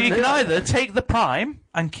any point. So you can either take the Prime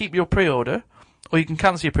and keep your pre-order, or you can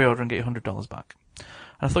cancel your pre-order and get your $100 back. And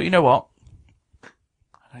I thought, you know what?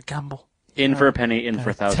 I'd gamble. In for a penny, in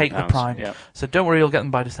for £1,000. Take the Prime. Yep. So don't worry, you'll get them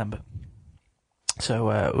by December.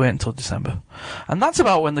 So wait until December. And that's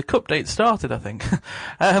about when the cup date started, I think.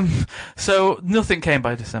 So nothing came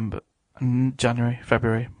by December. January,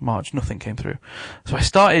 February, March, nothing came through. So I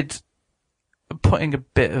started putting a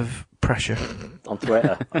bit of pressure on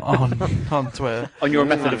Twitter. on Twitter. On your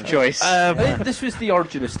method of choice. This was the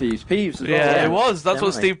origin of Steve's Peeves as well. Yeah, it was. That's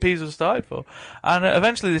what Steve Peeves was started for. And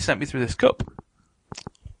eventually they sent me through this cup.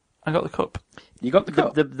 I got the cup. You got the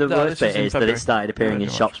cup. The worst bit is that it started appearing in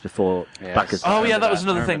shops before Backers. Oh yeah, that was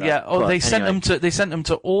another thing. Yeah. Oh, they sent them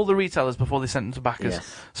to all the retailers before they sent them to Backers.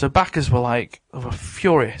 Yes. So Backers were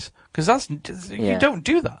furious because you don't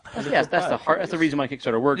do that. That's the reason why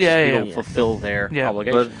Kickstarter works. Yeah, they don't fulfill their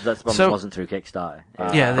obligation. But that's the problem. It wasn't through Kickstarter.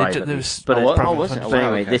 There was. But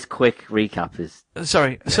anyway, this quick recap is.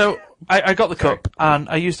 Sorry. So I got the cup and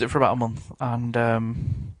I used it for about a month, and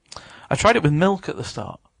I tried it with milk at the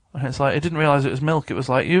start. And it's like, I didn't realise it was milk. It was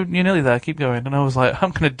like, you're nearly there, keep going. And I was like,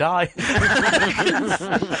 I'm going to die.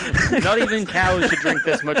 Not even cows should drink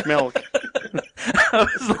this much milk. I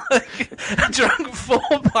was like, I drank 4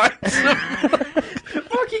 pints of milk.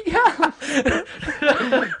 Fucking hell.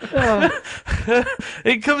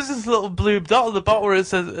 It comes this little blue dot on the bottom where it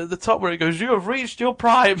says, at the top where it goes, you have reached your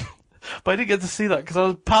prime. But I didn't get to see that because I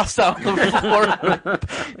was passed out on the floor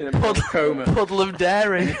in a puddle of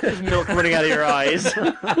dairy. Milk running out of your eyes.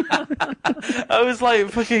 I was like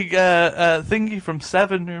fucking Thingy from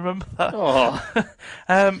Seven. You remember that? Oh.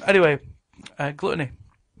 Anyway, gluttony.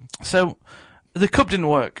 So the cup didn't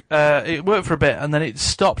work. It worked for a bit, and then it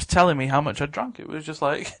stopped telling me how much I drank. It was just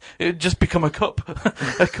like it had just become a cup,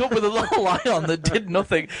 a cup with a little light on that did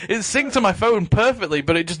nothing. It synced to my phone perfectly,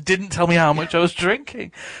 but it just didn't tell me how much I was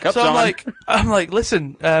drinking. Cup's so on. I'm like,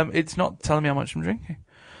 listen, it's not telling me how much I'm drinking.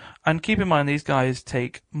 And keep in mind, these guys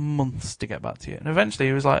take months to get back to you. And eventually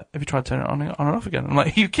he was like, have you tried turning it on and off again? I'm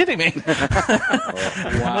like, are you kidding me?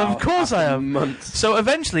 Wow. Of course I am. Months. So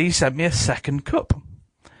eventually he sent me a second cup.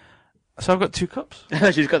 So I've got 2 cups.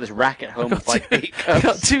 She's got this rack at home with like 8 cups. I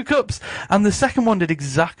got 2 cups. And the second one did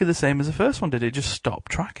exactly the same as the first one did. It just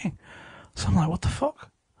stopped tracking. So I'm like, what the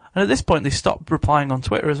fuck? And at this point, they stopped replying on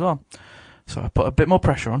Twitter as well. So I put a bit more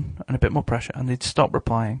pressure on, and a bit more pressure, and they'd stop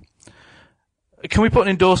replying. Can we put an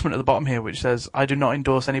endorsement at the bottom here which says, I do not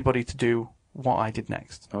endorse anybody to do what I did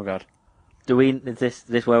next? Oh, God. Is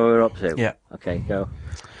this where we're up to? Yeah. Okay, go.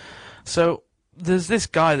 So there's this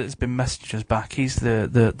guy that's been messaging us back. He's the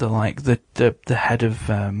head of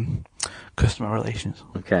customer relations.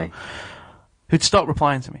 Okay. Who'd stopped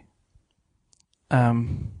replying to me.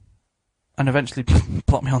 And eventually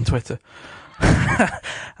blocked me on Twitter.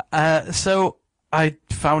 So I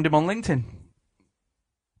found him on LinkedIn.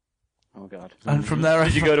 Oh, God. And from there,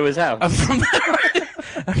 Did you go to his house?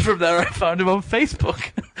 And from there, I found him on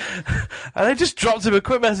Facebook. And I just dropped him a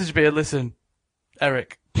quick message being, listen,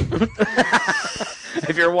 Eric.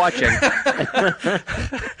 if you're watching.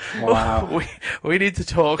 Wow. We need to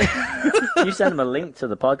talk. You sent him a link to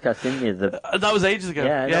the podcast, didn't you? That was ages ago.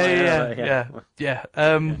 Yeah.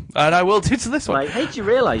 And I will do to this one. Like, hey, do you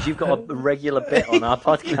realise you've got a regular bit on our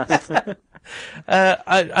podcast?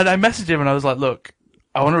 I messaged him and I was like, look,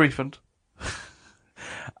 I want a refund.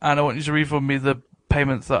 And I want you to refund me the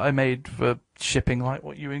payments that I made for shipping, like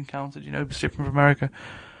what you encountered, shipping from America.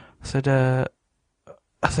 I said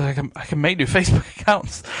I can make new Facebook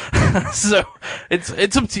accounts. So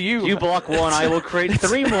it's up to you. You block one, I will create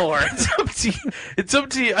 3 more. It's up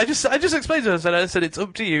to you. I just explained to her. I said it's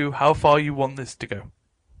up to you how far you want this to go.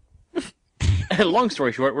 Long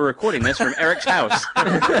story short, we're recording this from Eric's house.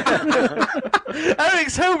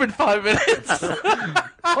 Eric's home in 5 minutes.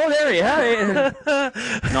 Oh, there you have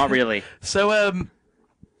it. Not really. So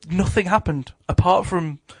nothing happened apart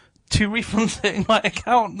from 2 refunds hitting my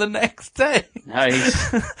account the next day.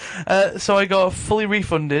 Nice. So I got fully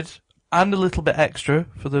refunded and a little bit extra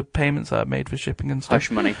for the payments that I made for shipping and stuff.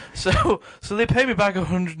 Hush money. So they paid me back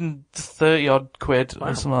 130 odd quid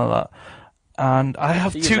or something like that. And I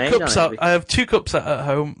have 2 cups out. I have 2 cups at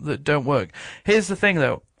home that don't work. Here's the thing,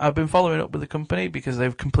 though. I've been following up with the company because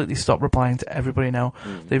they've completely stopped replying to everybody now.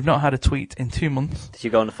 They've not had a tweet in 2 months. Did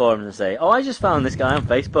you go on the forum and say, "Oh, I just found this guy on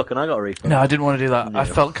Facebook and I got a refund"? No, I didn't want to do that. No. I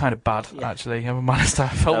felt kind of bad, actually. I'm honest. I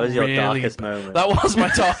felt That was your really darkest moment. That was my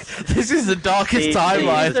dark. This is the darkest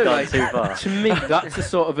timeline. It's gone too far. To me, that's a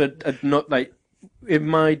sort of a not like in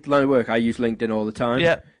my line of work. I use LinkedIn all the time.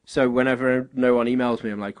 Yeah. So whenever no one emails me,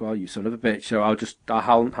 I'm like, "Well, you son of a bitch." So I'll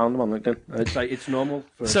hound them on LinkedIn. It's like it's normal.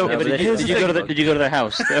 So Yeah, but did you go to their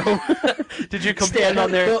house? Though? Did you come stand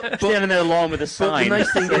on their lawn with a sign? But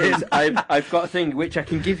the nice thing is, I've got a thing which I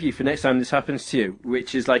can give you for next time this happens to you,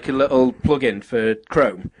 which is like a little plug-in for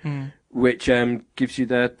Chrome, which gives you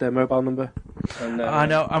their mobile number. And, I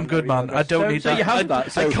know, I'm good, man. I don't need that. You have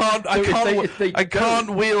that. I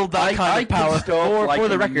can't wield that kind of power. For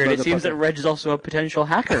the record, it seems that Reg is also a potential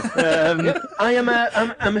hacker.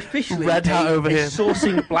 I'm officially Red hat over here.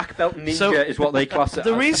 sourcing black belt ninja is what they class it.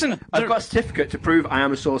 The as. reason I've got a certificate to prove I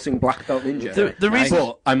am a sourcing black belt ninja. The reason,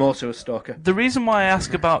 but I'm also a stalker. The reason why I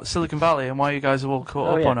ask about Silicon Valley and why you guys are all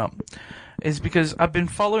caught up on it is because I've been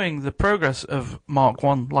following the progress of Mark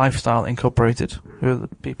I Lifestyle Incorporated, who are the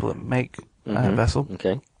people that make Vessel.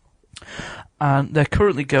 Okay. And they're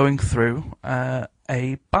currently going through a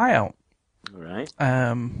buyout. Right.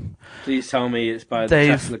 Please tell me it's by the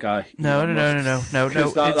Tesla guy. No.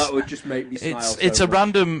 That would just make me smile. It's a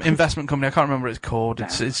random investment company. I can't remember what it's called.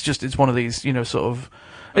 It's one of these, sort of.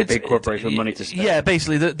 A big corporation with money to spend. Yeah,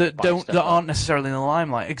 basically that aren't necessarily in the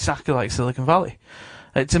limelight, exactly like Silicon Valley.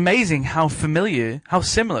 It's amazing how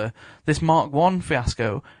similar this Mark I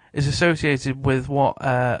fiasco is associated with what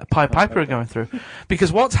Piper are going through.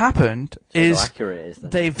 Because what's happened is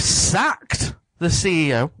they've sacked the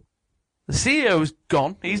CEO. The CEO's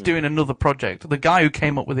gone. He's doing another project. The guy who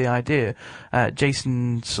came up with the idea,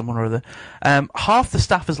 Jason someone or other, half the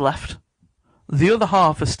staff has left. The other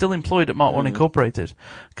half are still employed at Mark I Incorporated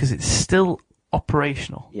because it's still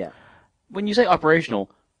operational. Yeah. When you say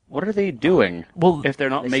operational, what are they doing? Well, if they're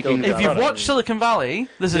not making. If you've watched Silicon Valley,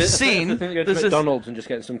 there's a scene. There's McDonald's and just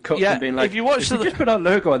getting some cups and being like, if you watch just put our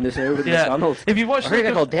logo on this over the McDonald's. If you watch,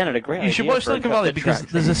 you should watch Silicon Valley because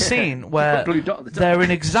there's a scene where they're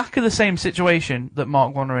in exactly the same situation that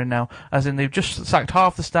Mark I are in now, as in they've just sacked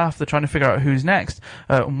half the staff. They're trying to figure out who's next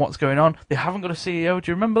and what's going on. They haven't got a CEO.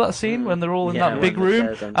 Do you remember that scene when they're all in that big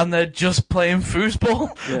room and they're just playing foosball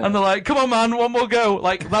and they're like, "Come on, man, one more go."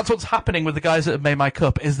 Like that's what's happening with the guys that have made my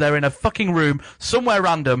cup. Is they're in a fucking room somewhere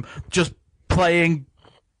random just playing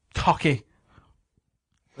hockey.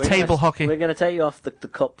 Table hockey. We're going to take you off the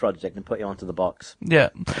cup project and put you onto the box. Yeah.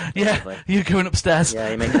 You're going upstairs. Yeah,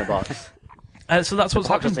 you're making a box. So that's what's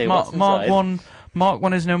happened. Mark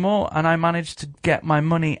I is no more, and I managed to get my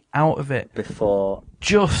money out of it before.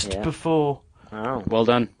 Wow, well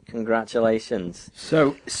done. Congratulations.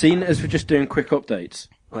 So, seeing as we're just doing quick updates.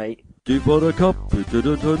 Wait. He bought a cup, it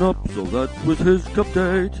didn't turn up, so that was his cup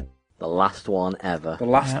date. The last one ever. The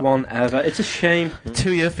last one ever. It's a shame.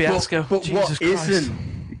 2-year fiasco. But Jesus what Christ.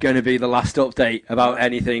 isn't going to be the last update about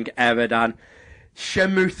anything ever, Dan?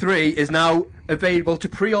 Shenmue 3 is now available to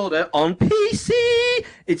pre-order on PC.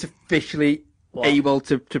 It's officially able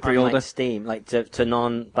to pre-order. Like Steam, like to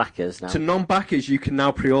non-backers now. To non-backers, you can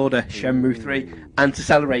now pre-order Shenmue 3, and to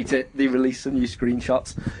celebrate it, they release some new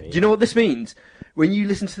screenshots. Do you know what this means? When you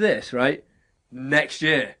listen to this, right, next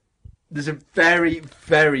year, there's a very,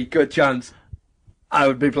 very good chance I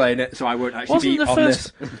would be playing it, so I won't actually be on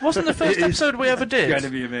this. Wasn't the first episode we ever did? It's going to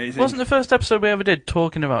be amazing. Wasn't the first episode we ever did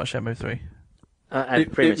talking about Shenmue 3?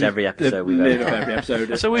 Pretty much every episode we've ever done. every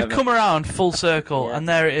episode. So we've come around full circle, and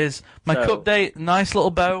there it is. My cup date, nice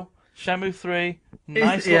little bow. Shamu 3,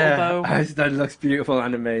 nice little bow. That looks beautiful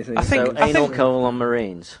and amazing. Anal Coal on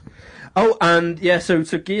Marines. Oh, and so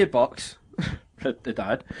Gearbox, they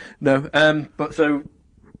died. No, but so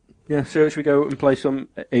should we go and play some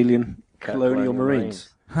Alien Colonial Marines?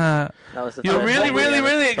 You're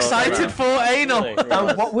really excited for anal.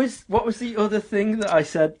 What was the other thing that I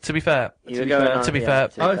said? To be fair. To be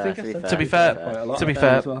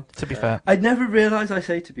fair. I never realised I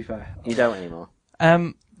say to be fair. You don't anymore.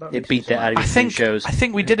 It beat the out of your shows. I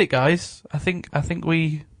think we did it, guys. I think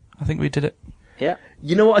we did it. Yeah.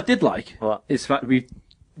 You know what I did like? What? Is the fact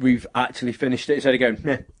we've actually finished it instead of going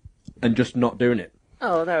meh, and just not doing it.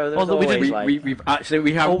 Oh no!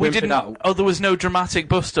 We haven't didn't. out. Oh, there was no dramatic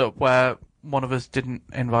bust up where one of us didn't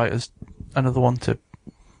invite us, another one to.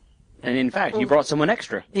 And in fact, you brought someone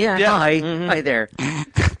extra. Yeah. Hi. Hi there.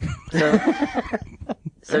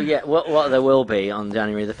 So yeah, what there will be on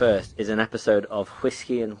January the 1st is an episode of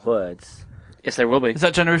Whiskey and Words. Yes, there will be. Is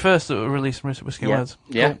that January 1st that we'll release Whiskey and Words?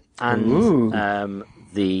 Yeah. Cool. And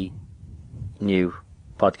the new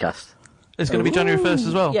podcast. It's going to be January 1st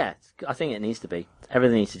as well? Yeah, I think it needs to be.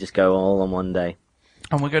 Everything needs to just go all on one day.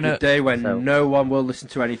 And we're going to... The day when no one will listen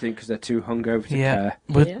to anything because they're too hungover to care.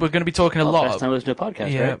 We're going to be talking a lot... First time I listen to a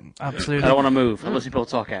podcast, right? Absolutely. I don't want to move. I listen to people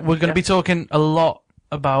talk at me. We're going to be talking a lot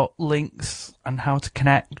about links and how to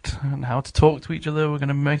connect and how to talk to each other. We're going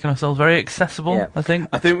to be making ourselves very accessible, I think.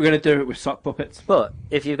 I think we're going to do it with sock puppets. But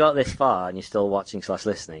if you've got this far and you're still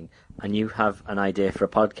watching/listening and you have an idea for a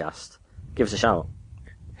podcast, give us a shout.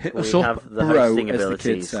 Hit we us up, have the bro, hosting as the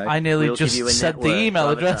abilities. kids say. I nearly We'll just give you a said the network email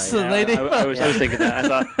to address to the advertise. lady. I was thinking that. I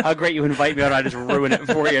thought, how great you invite me on, I just ruin it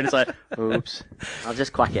for you. And it's like, oops. I'll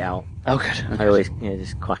just quack it out. Oh, good. I always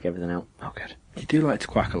just quack everything out. Oh, good. You do like to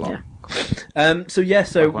quack a lot. Yeah.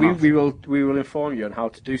 So we will inform you on how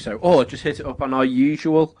to do so, or just hit it up on our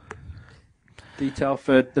usual detail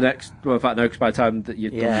for the next. Well, in fact, no, because by the time that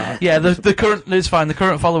you've done that, the current it's fine. The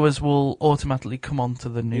current followers will automatically come on to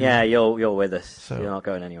the new. Yeah, you're with us. So you're not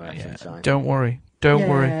going anywhere. Sunshine. Don't worry. Don't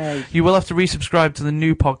worry. You will have to resubscribe to the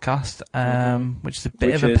new podcast, which is a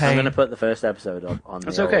bit of a pain. I'm going to put the first episode up on.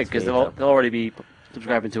 That's okay because they'll already be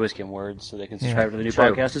subscribing to Whiskey and Words, so they can subscribe to the new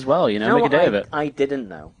podcast as well. Make a day of it. I didn't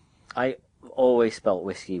know. I always spelt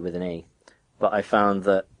whiskey with an E, but I found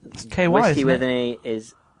that whiskey with an E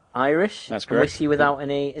is Irish. That's correct. Whiskey without an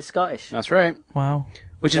E is Scottish. That's right. Wow.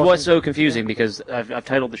 Which is what's so confusing because I've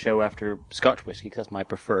titled the show after Scotch whiskey because that's my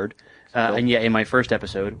preferred, and yet in my first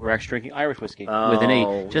episode we're actually drinking Irish whiskey with an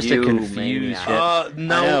E, just to confuse shit.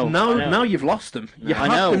 Now you've lost them. You I had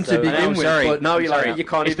know. them to begin with, sorry. but now you're like you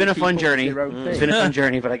can't. It's been a fun journey. It's been a fun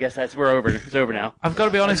journey, but I guess we're over. It's over now. I've got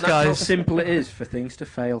to be honest, That's guys. how simple it is for things to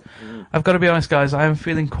fail. I've got to be honest, guys. I am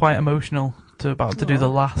feeling quite emotional to do the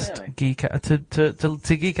last geek out,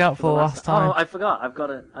 to geek out for the last time. Oh, I forgot.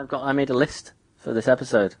 I made a list for this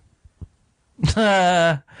episode.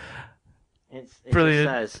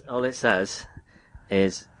 Brilliant. All it says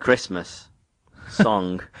is Christmas,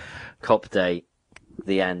 song, cup date,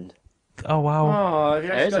 the end. Oh wow! Oh, you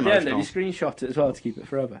actually got the end. Have you screenshot it as well to keep it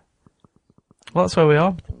forever? Well, that's where we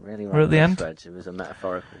are. Really We're at the end. It was a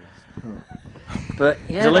metaphorical list. But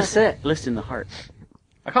yeah, It's a that's it. list in the heart.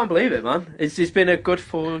 I can't believe it, man. It's been a good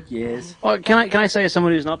 4 years. Well, can I say, as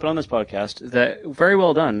someone who's not been on this podcast, that very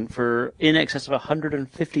well done for in excess of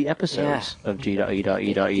 150 episodes of G.E.E.E.E.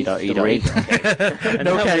 Okay,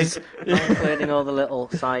 including all the little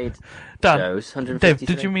side Dan, shows. Dave,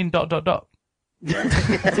 did you mean ...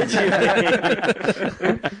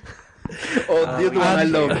 Or the other one I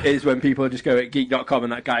love is when people just go at geek.com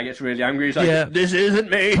and that guy gets really angry. He's like, this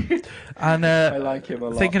isn't me. And I like him a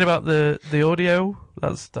lot. Thinking about the audio,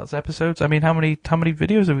 that's episodes. I mean, how many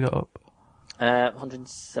videos have we got up?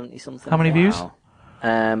 170 something. How many views?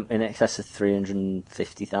 In excess of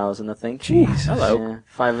 350,000, I think. Jesus. Hello.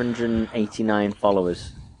 589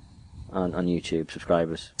 followers on YouTube,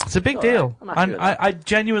 subscribers. It's a big deal. And I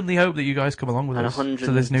genuinely hope that you guys come along with us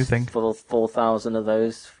to this new thing. 4,000 of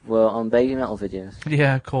those were on Baby Metal videos.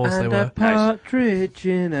 Yeah, of course they were. Partridge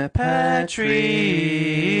in a pear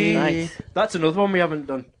tree. Right. That's another one we haven't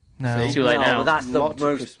done. No. It's too late now. But that's the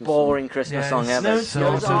most boring Christmas song ever. This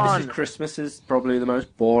is Christmas is probably the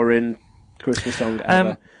most boring Christmas song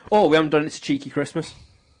ever. We haven't done It's a Cheeky Christmas.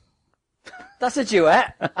 That's a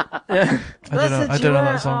duet. I don't know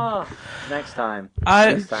that song. Next time.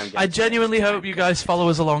 I genuinely hope you guys follow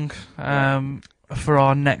us along. for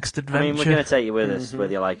our next I adventure. mean, we're going to take you with us,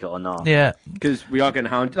 whether you like it or not. Yeah, because we are going to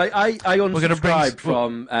hound. Like I unsubscribed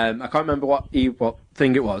from I can't remember what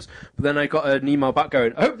thing it was, but then I got an email back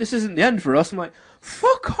going, "I hope this isn't the end for us." I'm like,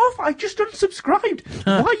 "Fuck off! I just unsubscribed.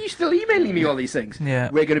 Why are you still emailing me all these things?" Yeah.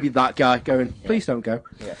 We're going to be that guy going, "Please don't go."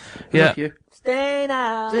 Yeah. Love you. Stay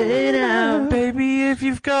now. Stay now, baby. If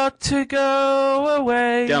you've got to go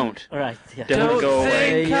away, Don't. All right. Yeah. Don't go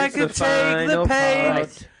away. think I It's could the take the final pain.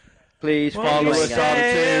 part. Please Won't follow you us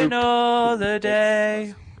stay on another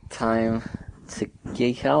day? Time to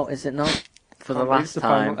geek out, is it not? For the Can't believe last it's the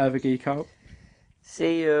time. final ever geek out.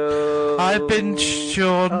 See you. I've been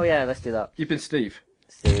Sean. Oh yeah, let's do that. You've been Steve.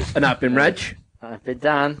 Steve. And I've been Reg. I've been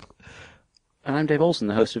Dan. And I'm Dave Olsen,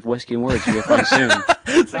 the host of Whiskey and Words. You'll find soon.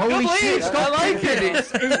 Holy shit! I like it.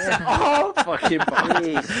 It's oh fucking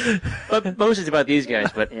Please. But mostly it's about these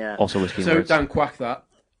guys, but Yeah. also Whiskey and So Words. Dan, quack that.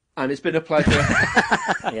 And it's been a pleasure.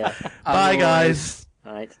 Yeah. Bye, guys.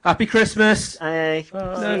 All right. Happy Christmas. Hey.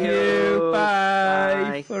 Love you.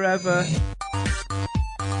 Bye. Forever.